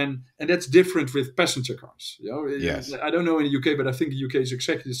that's different with passenger cars. Yes. I don't know in the UK, but I think the UK is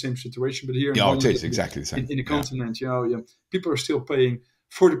exactly the same situation. But here in Holland, Holland, it is exactly the same. In the continent, people are still paying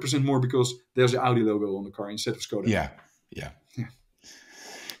 40% more because there's the Audi logo on the car instead of Skoda. Yeah.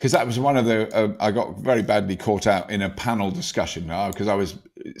 Because that was one of the I got very badly caught out in a panel discussion because I was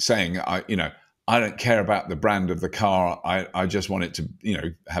saying I don't care about the brand of the car. I just want it to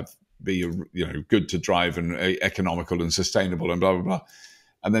be good to drive and economical and sustainable and blah blah blah.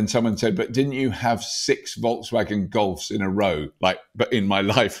 And then someone said, "But didn't you have 6 Volkswagen Golfs in a row?" But in my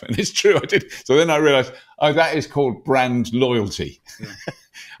life, and it's true, I did. So then I realised, that is called brand loyalty. Yeah.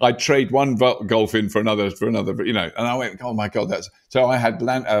 I'd trade one Golf in for another, and I went, "Oh my God, that's..." So I had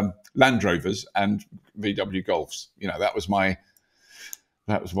Land Rovers and VW Golfs.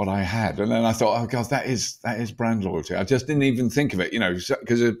 That was what I had. And then I thought, oh God, that is brand loyalty. I just didn't even think of it,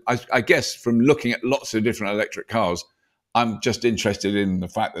 because I guess from looking at lots of different electric cars, I'm just interested in the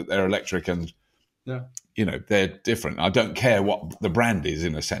fact that they're electric and, they're different. I don't care what the brand is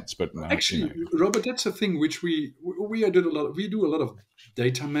in a sense, but actually, Robert, that's a thing which we do a lot of. We do a lot of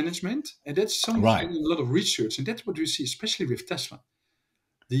data management, and that's something a lot of research, and that's what we see, especially with Tesla.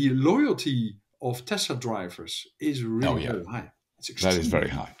 The loyalty of Tesla drivers is really very high. That is very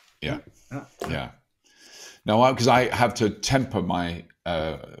high. Yeah. No, because I have to temper my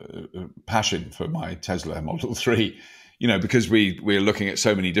passion for my Tesla Model 3, because we're looking at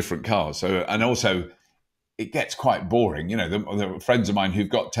so many different cars. So, and also it gets quite boring. The friends of mine who've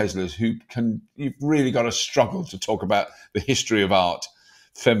got Teslas you've really got to struggle to talk about the history of art,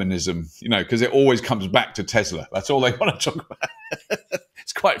 feminism, because it always comes back to Tesla. That's all they want to talk about.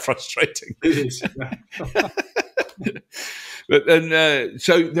 It's quite frustrating. It is. But then,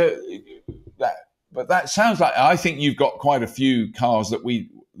 but that sounds like, I think you've got quite a few cars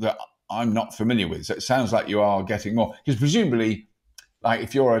that I'm not familiar with. So it sounds like you are getting more, because presumably, like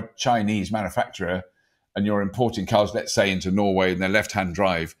if you're a Chinese manufacturer and you're importing cars, let's say into Norway, and they're left-hand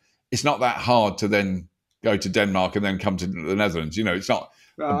drive, it's not that hard to then go to Denmark and then come to the Netherlands. It's not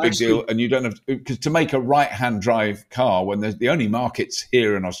a big deal, and you don't have because to make a right-hand drive car when there's the only markets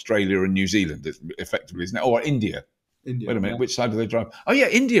here in Australia and New Zealand, effectively, isn't it? Or India. Wait a minute, which side do they drive? Oh yeah,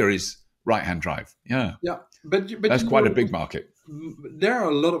 India is right-hand drive. Yeah, but that's quite a big market. There are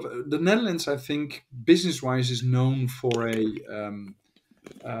a lot of the Netherlands. I think business-wise is known for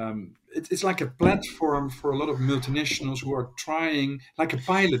it's like a platform for a lot of multinationals who are trying, like a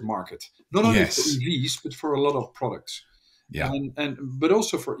pilot market, not only for EVs but for a lot of products. Yeah, but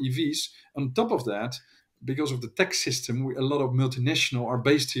also for EVs. On top of that, because of the tax system, a lot of multinational are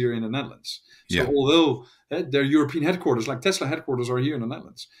based here in the Netherlands. So although their European headquarters, like Tesla headquarters, are here in the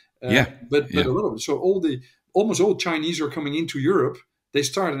Netherlands, but a lot of it. So almost all Chinese are coming into Europe. They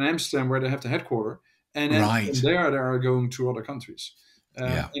start in Amsterdam, where they have the headquarter, and then from there they are going to other countries.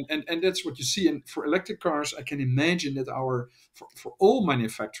 And that's what you see. And for electric cars, I can imagine that for all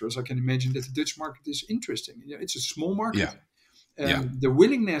manufacturers, I can imagine that the Dutch market is interesting. It's a small market. The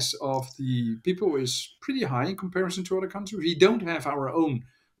willingness of the people is pretty high in comparison to other countries. We don't have our own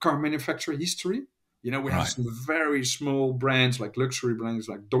car manufacturer history. We have some very small brands, like luxury brands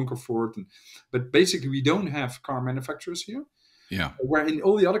like Donkerford, but basically we don't have car manufacturers here. Yeah. Where in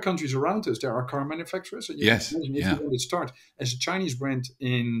all the other countries around us, there are car manufacturers. And if you want to start as a Chinese brand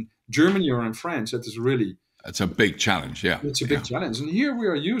in Germany or in France, it's a big challenge. Yeah. It's a big challenge. And here we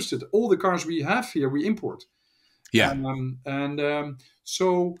are used to it. All the cars we have here, we import. Yeah.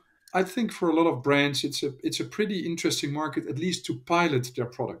 So I think for a lot of brands, it's a pretty interesting market, at least to pilot their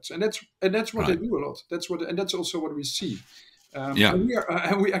products. And that's what they do a lot. That's also what we see. And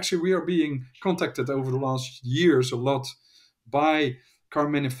we are being contacted over the last years a lot by car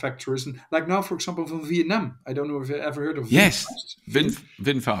manufacturers, and like now, for example, from Vietnam. I don't know if you ever heard of VinFast.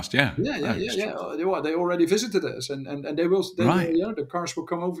 VinFast, yeah. They already visited us, and they will. The cars will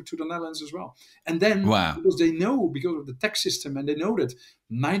come over to the Netherlands as well. And then because they know, because of the tax system, and they know that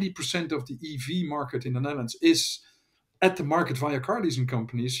 90% of the EV market in the Netherlands is at the market via car leasing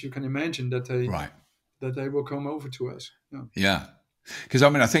companies. You can imagine that they will come over to us. Yeah. Because I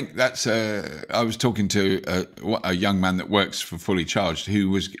mean, I think that's. I was talking to a young man that works for Fully Charged who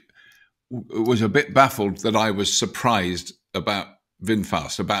was a bit baffled that I was surprised about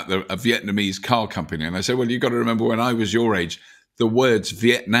VinFast, about a Vietnamese car company. And I said, well, you've got to remember when I was your age, the words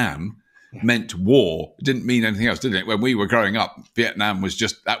Vietnam meant war. It didn't mean anything else, did it? When we were growing up, Vietnam was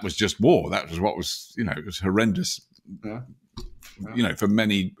just war. That was what was, it was horrendous. Yeah. For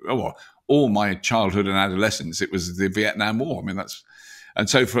many, all my childhood and adolescence, it was the Vietnam War. I mean, and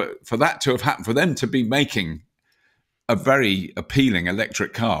so for that to have happened, for them to be making a very appealing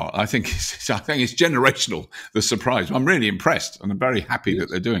electric car, I think it's generational. The surprise. I'm really impressed, and I'm very happy that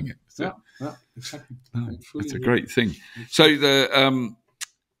they're doing it. So, yeah, exactly. It's a great thing. So then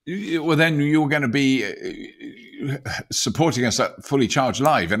you're going to be supporting us at Fully Charged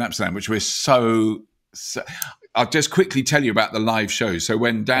Live in Amsterdam, which we're so. I'll just quickly tell you about the live show. So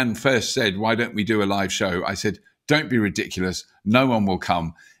when Dan first said, "Why don't we do a live show?" I said, "Don't be ridiculous. No one will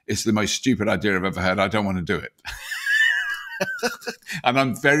come. It's the most stupid idea I've ever heard. I don't want to do it." And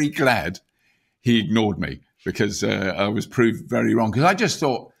I'm very glad he ignored me, because I was proved very wrong. Because I just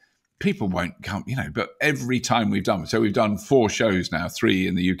thought people won't come, But every time we've done 4 shows now, 3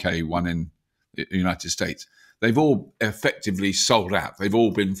 in the UK, 1 in the United States. They've all effectively sold out. They've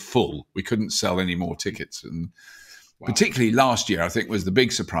all been full. We couldn't sell any more tickets, and particularly last year, I think, was the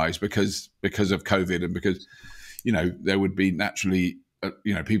big surprise because of COVID, and because there would be naturally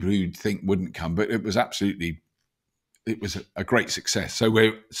people who you'd think wouldn't come, but it was a great success. So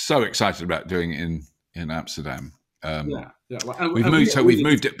we're so excited about doing it in Amsterdam. Well, we've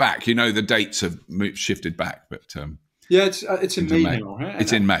moved it back. The dates have shifted back, but it's in May now. Huh?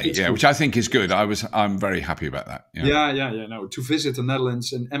 It's in May, which I think is good. I'm very happy about that. No, to visit the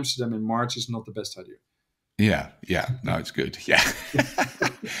Netherlands and Amsterdam in March is not the best idea. No, it's good. Yeah,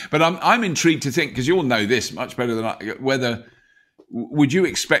 but I'm intrigued to think, because you'll know this much better than I. Whether would you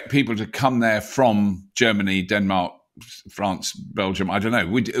expect people to come there from Germany, Denmark, France, Belgium? I don't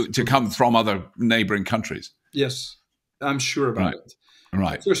know. To come from other neighbouring countries? Yes, I'm sure about it.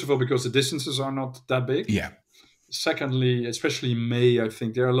 Right. First of all, because the distances are not that big. Yeah. Secondly, especially in May, I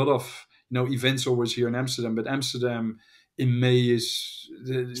think there are a lot of events always here in Amsterdam, but Amsterdam in May is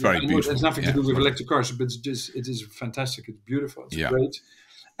it's very beautiful. It's nothing to do with electric cars, but it is fantastic. It's beautiful. It's great.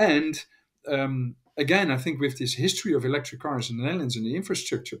 And again, I think with this history of electric cars in the Netherlands and the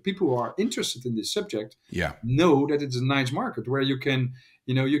infrastructure, people who are interested in this subject know that it's a nice market where you can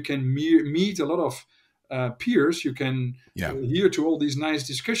meet a lot of peers. You can hear to all these nice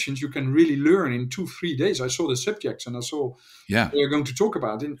discussions. You can really learn in 2-3 days. I saw the subjects and I saw what they're going to talk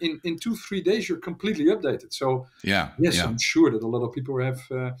about. In 2-3 days, you're completely updated. So I'm sure that a lot of people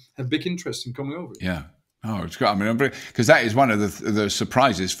have big interest in coming over. Yeah. Oh, it's great. I mean, because that is one of the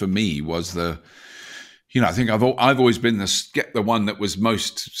surprises for me was I think I've always been the one that was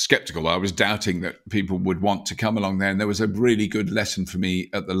most skeptical. I was doubting that people would want to come along there. And there was a really good lesson for me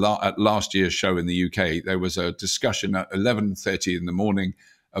at last year's show in the UK. There was a discussion at 11:30 in the morning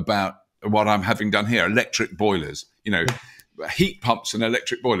about what I'm having done here, electric boilers, heat pumps and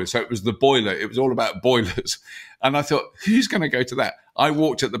electric boilers. So it was the boiler. It was all about boilers. And I thought, who's going to go to that? I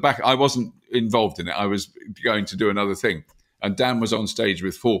walked at the back. I wasn't involved in it. I was going to do another thing. And Dan was on stage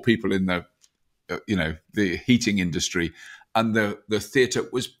with 4 people in the heating industry, and the theatre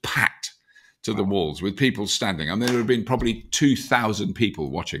was packed to the walls with people standing. And there would have been probably 2,000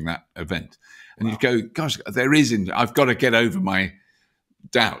 people watching that event. And you'd go, gosh, I've got to get over my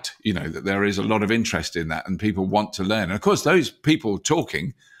doubt, that there is a lot of interest in that and people want to learn. And of course, those people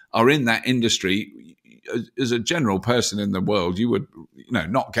talking are in that industry. As a general person in the world, you would,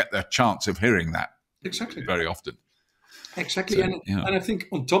 not get the chance of hearing that very often. Exactly. So, and I think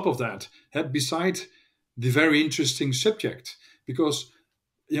on top of that, beside the very interesting subject, because,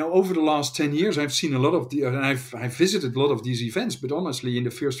 over the last 10 years, I've seen a lot of and I've visited a lot of these events, but honestly, in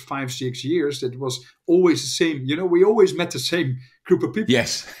the first 5-6 years, it was always the same. We always met the same group of people.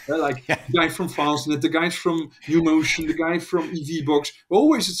 Yes. The guy from Fastnet, the guys from New Motion, the guy from EV Box,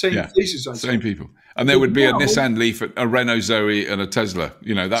 always the same faces. Same people. And there would be a Nissan Leaf, a Renault Zoe, and a Tesla.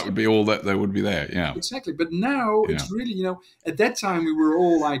 That would be all that there would be there. Yeah. Exactly. But now it's really, at that time we were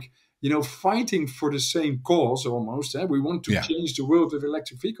all like, fighting for the same cause almost. We want to change the world with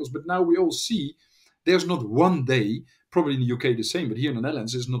electric vehicles. But now we all see there's not one day, probably in the UK the same, but here in the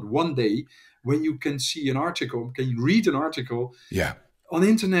Netherlands, there's not one day when you can see an article, can you read an article on the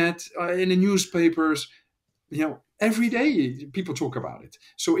internet, in the newspapers, every day people talk about it.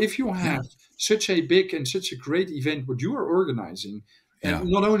 So if you have such a big and such a great event, what you are organizing, and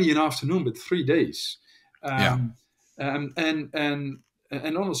not only an afternoon, but 3 days, and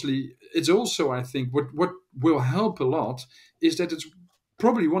And honestly, it's also, I think, what will help a lot is that it's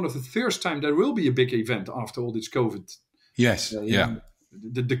probably one of the first time there will be a big event after all this COVID. Yes. Yeah.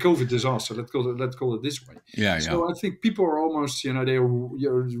 The COVID disaster. Let's call it this way. Yeah. So I think people are almost, they're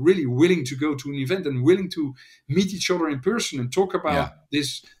really willing to go to an event and willing to meet each other in person and talk about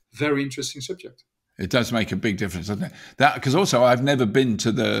this very interesting subject. It does make a big difference, doesn't it? That, because also I've never been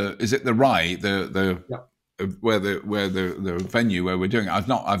to is it the Rai, where the venue where we're doing it.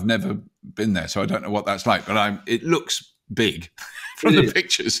 I've never been there, so I don't know what that's like. But it looks big from the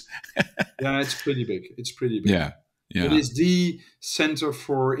pictures. Yeah, it's pretty big. It's pretty big. Yeah. It is the center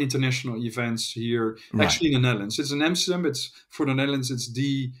for international events here, actually in the Netherlands. It's in Amsterdam. It's for the Netherlands. It's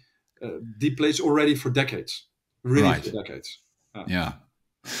the place already for decades, really for decades. Yeah.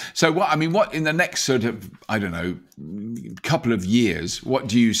 So what in the next sort of, I don't know, couple of years, what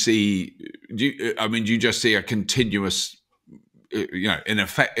do you see? Do you just see a continuous, in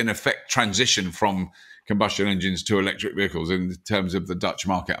effect transition from combustion engines to electric vehicles in terms of the Dutch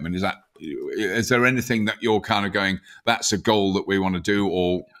market? I mean, is there anything that you're kind of going, that's a goal that we want to do,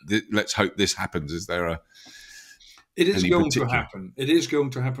 or let's hope this happens? Is there It is going to happen. It is going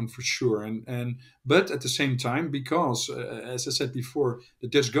to happen for sure. But at the same time, because as I said before, the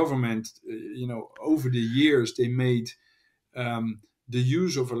Dutch government, over the years, they made the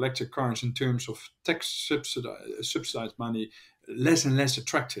use of electric cars in terms of tax subsidized money less and less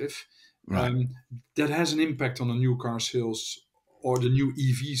attractive. Right. That has an impact on the new car sales or the new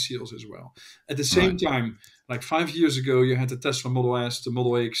EV sales as well. At the same time, like 5 years ago, you had the Tesla Model S, the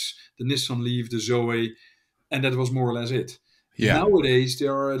Model X, the Nissan Leaf, the Zoe, and that was more or less it. Yeah. Nowadays,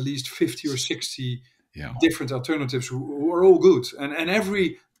 there are at least 50 or 60 different alternatives who are all good. And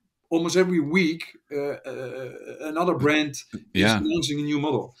almost every week, another brand is announcing a new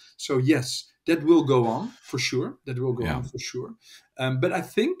model. So yes, that will go on for sure. But I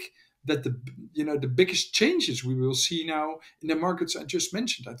think that the biggest changes we will see now in the markets I just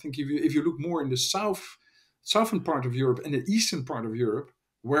mentioned. I think if you look more in the southern part of Europe and the eastern part of Europe,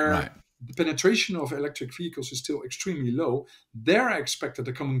 where the penetration of electric vehicles is still extremely low, there I expect that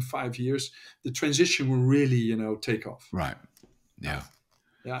the coming 5 years, the transition will really, take off. Right. Yeah.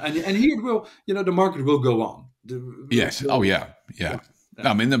 Yeah. And here it will, the market will go on. Yes. I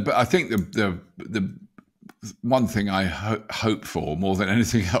mean, I think the one thing I hope for more than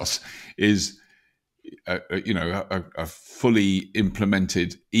anything else is, a fully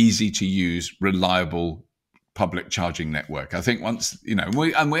implemented, easy to use, reliable public charging network. I think once,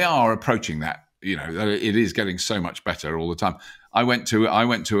 we are approaching that, it is getting so much better all the time. I went to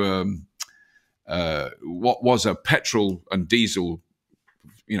what was a petrol and diesel,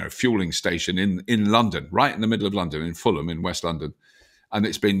 fueling station in London, right in the middle of London, in Fulham, in West London. And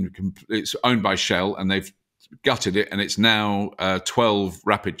it's owned by Shell, and they've gutted it, and it's now 12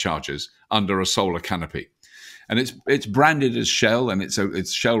 rapid chargers under a solar canopy. And it's branded as Shell, and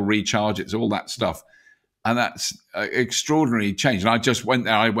it's Shell Recharge, it's all that stuff. And that's extraordinary change. And I just went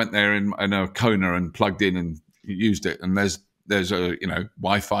there. I went there in a Kona and plugged in and used it. And there's a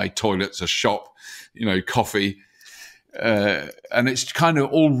Wi-Fi, toilets, a shop, coffee, and it's kind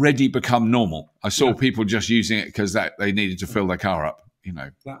of already become normal. I saw people just using it because they needed to fill their car up.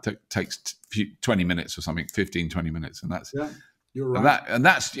 Takes 20 minutes or something, 15, 20 minutes, and that's you're right. And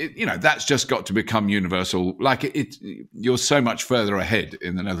that's that's just got to become universal. Like you're so much further ahead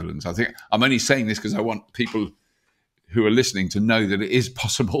in the Netherlands. I think I'm only saying this because I want people who are listening to know that it is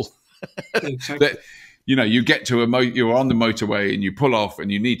possible. Exactly. That you get to you're on the motorway and you pull off and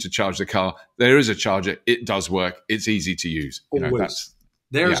you need to charge the car. There is a charger. It does work. It's easy to use. Always.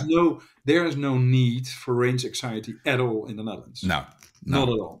 There is no need for range anxiety at all in the Netherlands. No. Not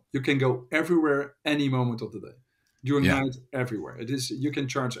at all. You can go everywhere, any moment of the day. During night, everywhere. You can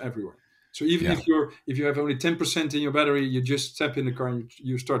charge everywhere. So even if you have only 10% in your battery, you just step in the car and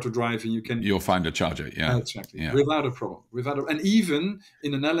you start to drive, and you'll find a charger. Yeah, exactly. Yeah. Without a problem. And even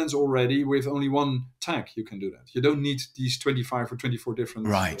in the Netherlands already, with only one tag, you can do that. You don't need these 25 or 24 different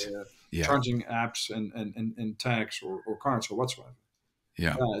charging apps and tags or cards or whatsoever.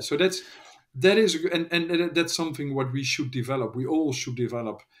 Yeah. So that is and that's something what we should develop. We all should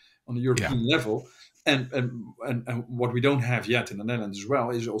develop on a European level. And what we don't have yet in the Netherlands as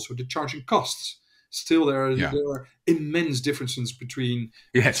well is also the charging costs. Still, there are immense differences between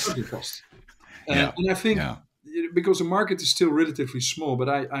charging costs. And I think because the market is still relatively small, but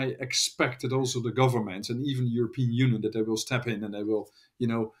I expect that also the government and even the European Union, that they will step in and they will,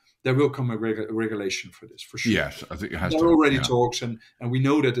 there will come a regulation for this, for sure. Yes, I think it has. There are already talks, and we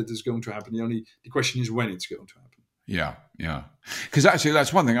know that it is going to happen. The question is when it's going to happen. Yeah. Because actually,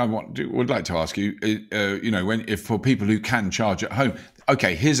 that's one thing I would like to ask you. If for people who can charge at home,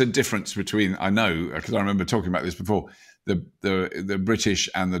 okay, here's a difference between, I know, because I remember talking about this before, the British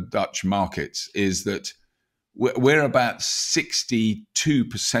and the Dutch markets is that we're about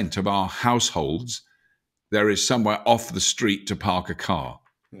 62% of our households, there is somewhere off the street to park a car.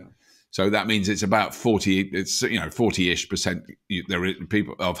 Yeah. So that means it's about 40-ish% there is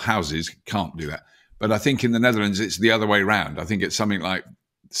people of houses can't do that. But I think in the Netherlands, it's the other way around. I think it's something like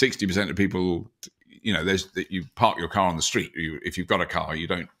 60% of people, that you park your car on the street. If you've got a car, you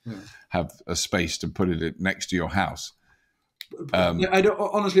don't have a space to put it next to your house. I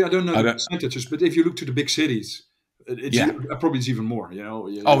don't know the percentages, but if you look to the big cities, probably it's even more. No,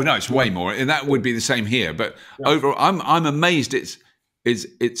 it's way more, and that would be the same here. But overall, I'm amazed. It's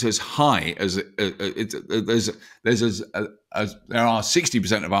as high as there are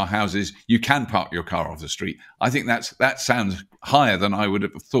 60% of our houses you can park your car off the street. I think that sounds higher than I would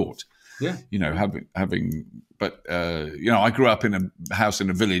have thought. Yeah, but I grew up in a house in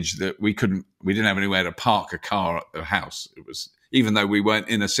a village that we didn't have anywhere to park a car at the house. It was, even though we weren't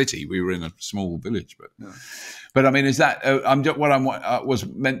in a city, we were in a small village. But I mean, is that what I was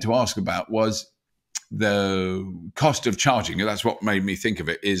meant to ask about was the cost of charging. That's what made me think of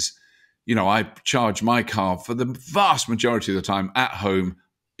it. Is I charge my car for the vast majority of the time at home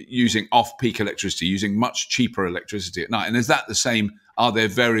using off-peak electricity, using much cheaper electricity at night. And is that the same? Are there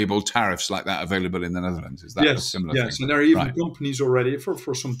variable tariffs like that available in the Netherlands? Is that a similar thing? Yes, and there are even companies already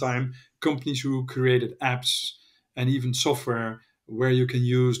for some time, companies who created apps and even software where you can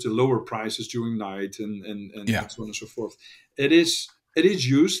use the lower prices during night and so on and so forth. It is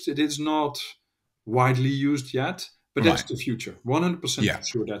used. It is not widely used yet, but that's the future. 100%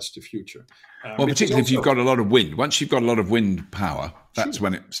 sure that's the future. Particularly if you've got a lot of wind. Once you've got a lot of wind power, that's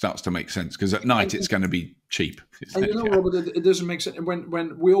when it starts to make sense, because at night it's going to be cheap. And Robert, it doesn't make sense.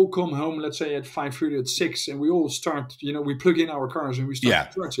 When we all come home, let's say at 5:30 at 6, and we all start, we plug in our cars and we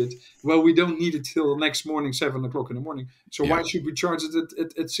start to charge it. Well, we don't need it till next morning, 7 o'clock in the morning. So why should we charge it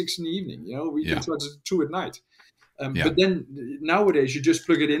at 6 in the evening? We can charge it at 2 at night. But then nowadays you just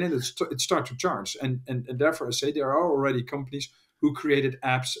plug it in and it starts to charge. And therefore I say there are already companies who created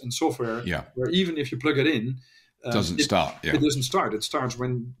apps and software where even if you plug it in, it doesn't start. It doesn't start. It starts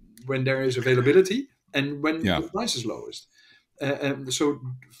when there is availability and when the price is lowest. So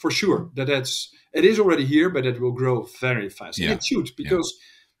for sure it is already here, but it will grow very fast. And it should, because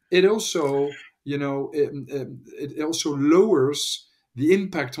it also, it also lowers the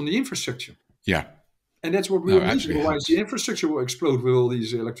impact on the infrastructure. Yeah. And that's what we will need. Otherwise, the infrastructure will explode with all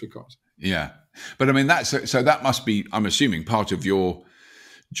these electric cars. Yeah. But I mean, that must be, I'm assuming, part of your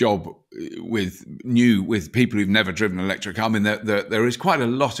job with people who've never driven an electric car. I mean, there is quite a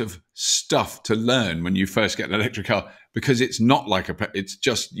lot of stuff to learn when you first get an electric car, because it's not like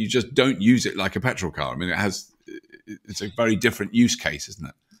you just don't use it like a petrol car. I mean, it's a very different use case, isn't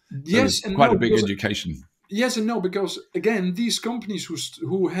it? Yes, and quite a big education. Yes and no, because again, these companies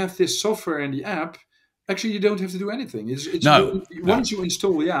who have this software in the app, actually, you don't have to do anything. Once you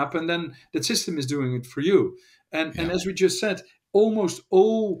install the app, and then the system is doing it for you. And as we just said, almost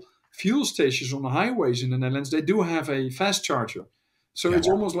all fuel stations on the highways in the Netherlands, they do have a fast charger. So it's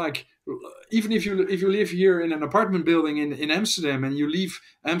almost like, even if you live here in an apartment building in Amsterdam, and you leave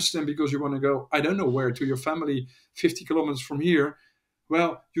Amsterdam because you want to go, I don't know where, to your family 50 kilometers from here,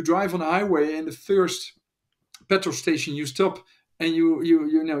 well, you drive on the highway, and the first petrol station you stop, and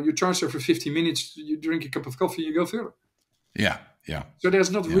you charge there for 15 minutes, you drink a cup of coffee, you go further. Yeah. So there's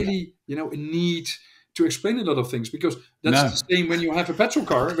not really, a need to explain a lot of things, because that's the same when you have a petrol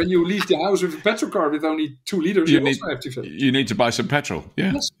car. When you leave the house with a petrol car with only 2 liters, you also have to fill. You need to buy some petrol.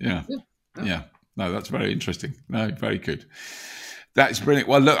 Yeah. Yes. Yeah. No, that's very interesting. No, very good. That's brilliant.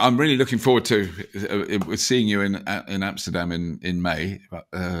 Well, look, I'm really looking forward to seeing you in Amsterdam in May.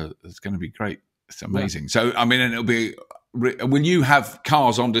 It's going to be great. It's amazing. So, I mean, and it'll be. Will you have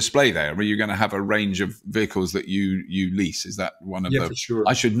cars on display there? Are you going to have a range of vehicles that you lease? Is that one of the? For sure.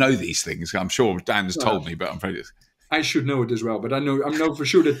 I should know these things. I'm sure Dan has told me, but I'm afraid I should know it as well. But I know for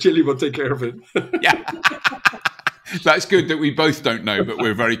sure that Chili will take care of it. Yeah, that's good that we both don't know, but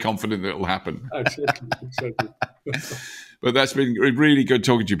we're very confident that it will happen. Exactly. But that's been really good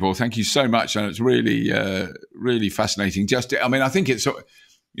talking to you, Paul. Thank you so much, and it's really, really fascinating. I think it's.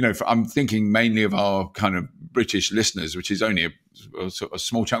 I'm thinking mainly of our kind of British listeners, which is only a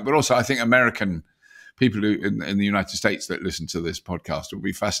small chunk, but also I think American people who in the United States that listen to this podcast will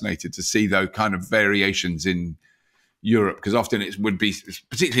be fascinated to see those kind of variations in Europe, because often it would be,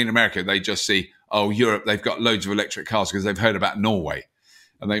 particularly in America, they just see, Europe, they've got loads of electric cars because they've heard about Norway.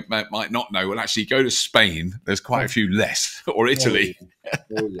 And they might not know, well, actually go to Spain, there's quite a few less, or Italy.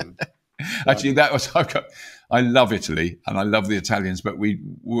 Oh, yeah. Actually, I love Italy and I love the Italians, but we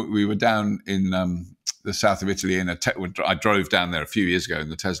were down in the south of Italy I drove down there a few years ago in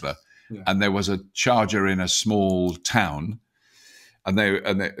the Tesla, and there was a charger in a small town, and they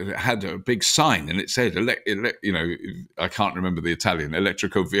had a big sign, and it said, I can't remember the Italian,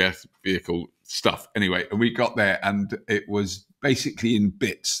 electrical vehicle stuff. Anyway, and we got there, and it was basically in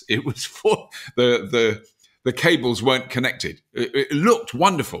bits. It was for the cables weren't connected. It looked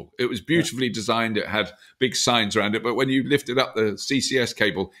wonderful. It was beautifully designed. It had big signs around it. But when you lifted up the CCS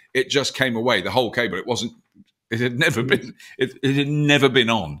cable, it just came away. The whole cable. It wasn't. It had never been. It had never been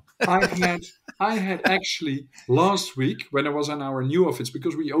on. I had actually last week when I was on our new office,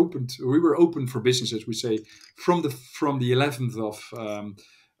 because we were open for business, as we say, from the 11th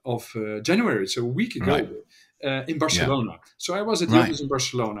of January, so a week ago. Right. In Barcelona. So I was at the office in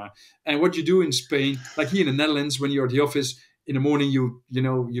Barcelona. And what you do in Spain, like here in the Netherlands, when you're at the office in the morning, you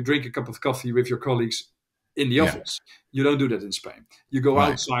drink a cup of coffee with your colleagues in the office. You don't do that in Spain. You go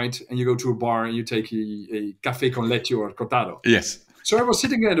outside and you go to a bar and you take a café con leche or cortado. Yes. So I was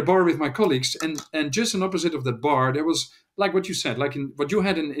sitting at a bar with my colleagues, and just on opposite of that bar, there was, like what you said, like in what you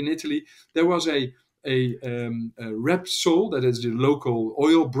had in Italy, there was a Repsol, that is the local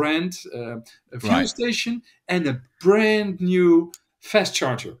oil brand, a fuel station, and a brand new fast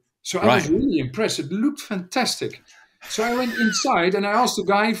charger. So I was really impressed. It looked fantastic. So I went inside and I asked the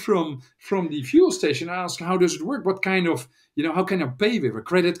guy from the fuel station, I asked, how does it work? What kind of, how can I pay with a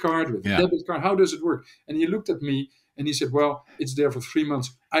credit card, with a debit card? How does it work? And he looked at me and he said, well, it's there for 3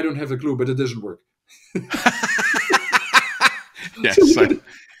 months. I don't have a clue, but it doesn't work. Yes.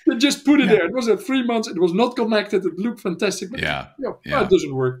 They just put it there. It was at 3 months. It was not connected. It looked fantastic. But well, it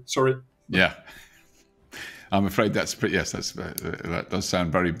doesn't work. Sorry. Yeah. I'm afraid that's pretty. Yes, that does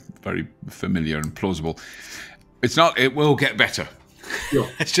sound very, very familiar and plausible. It's not. It will get better. Yeah.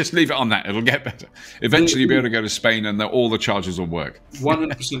 Let's just leave it on that. It'll get better. Eventually, you'll be able to go to Spain, and all the chargers will work.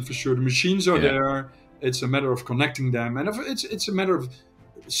 100% for sure. The machines are there. It's a matter of connecting them, and it's a matter of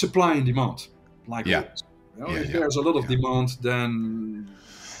supply and demand. Like always. If there's a lot of demand, then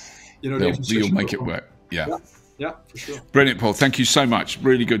you'll make it work. Yeah, for sure. Brilliant, Paul. Thank you so much.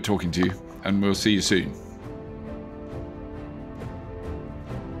 Really good talking to you, and we'll see you soon.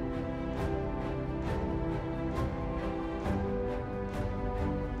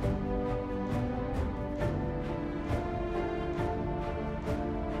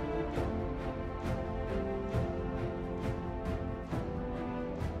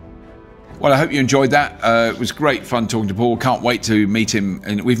 Well, I hope you enjoyed that. It was great fun talking to Paul. Can't wait to meet him.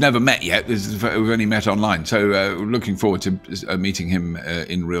 And we've never met yet. We've only met online. So looking forward to meeting him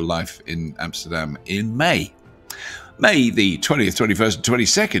in real life in Amsterdam in May. May the 20th, 21st, and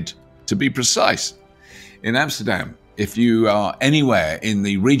 22nd, to be precise, in Amsterdam. If you are anywhere in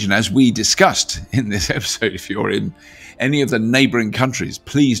the region, as we discussed in this episode, if you're in any of the neighbouring countries,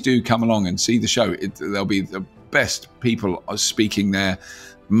 please do come along and see the show. There'll be the best people speaking there.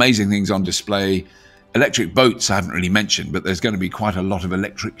 Amazing things on display. Electric boats I haven't really mentioned, but there's going to be quite a lot of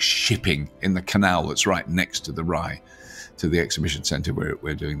electric shipping in the canal that's right next to the Rye, to the exhibition centre where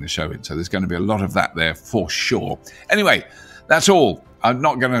we're doing the show in. So there's going to be a lot of that there for sure. Anyway, that's all. I'm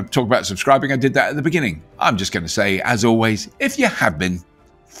not going to talk about subscribing. I did that at the beginning. I'm just going to say, as always, if you have been,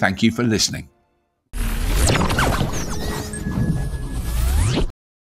 thank you for listening.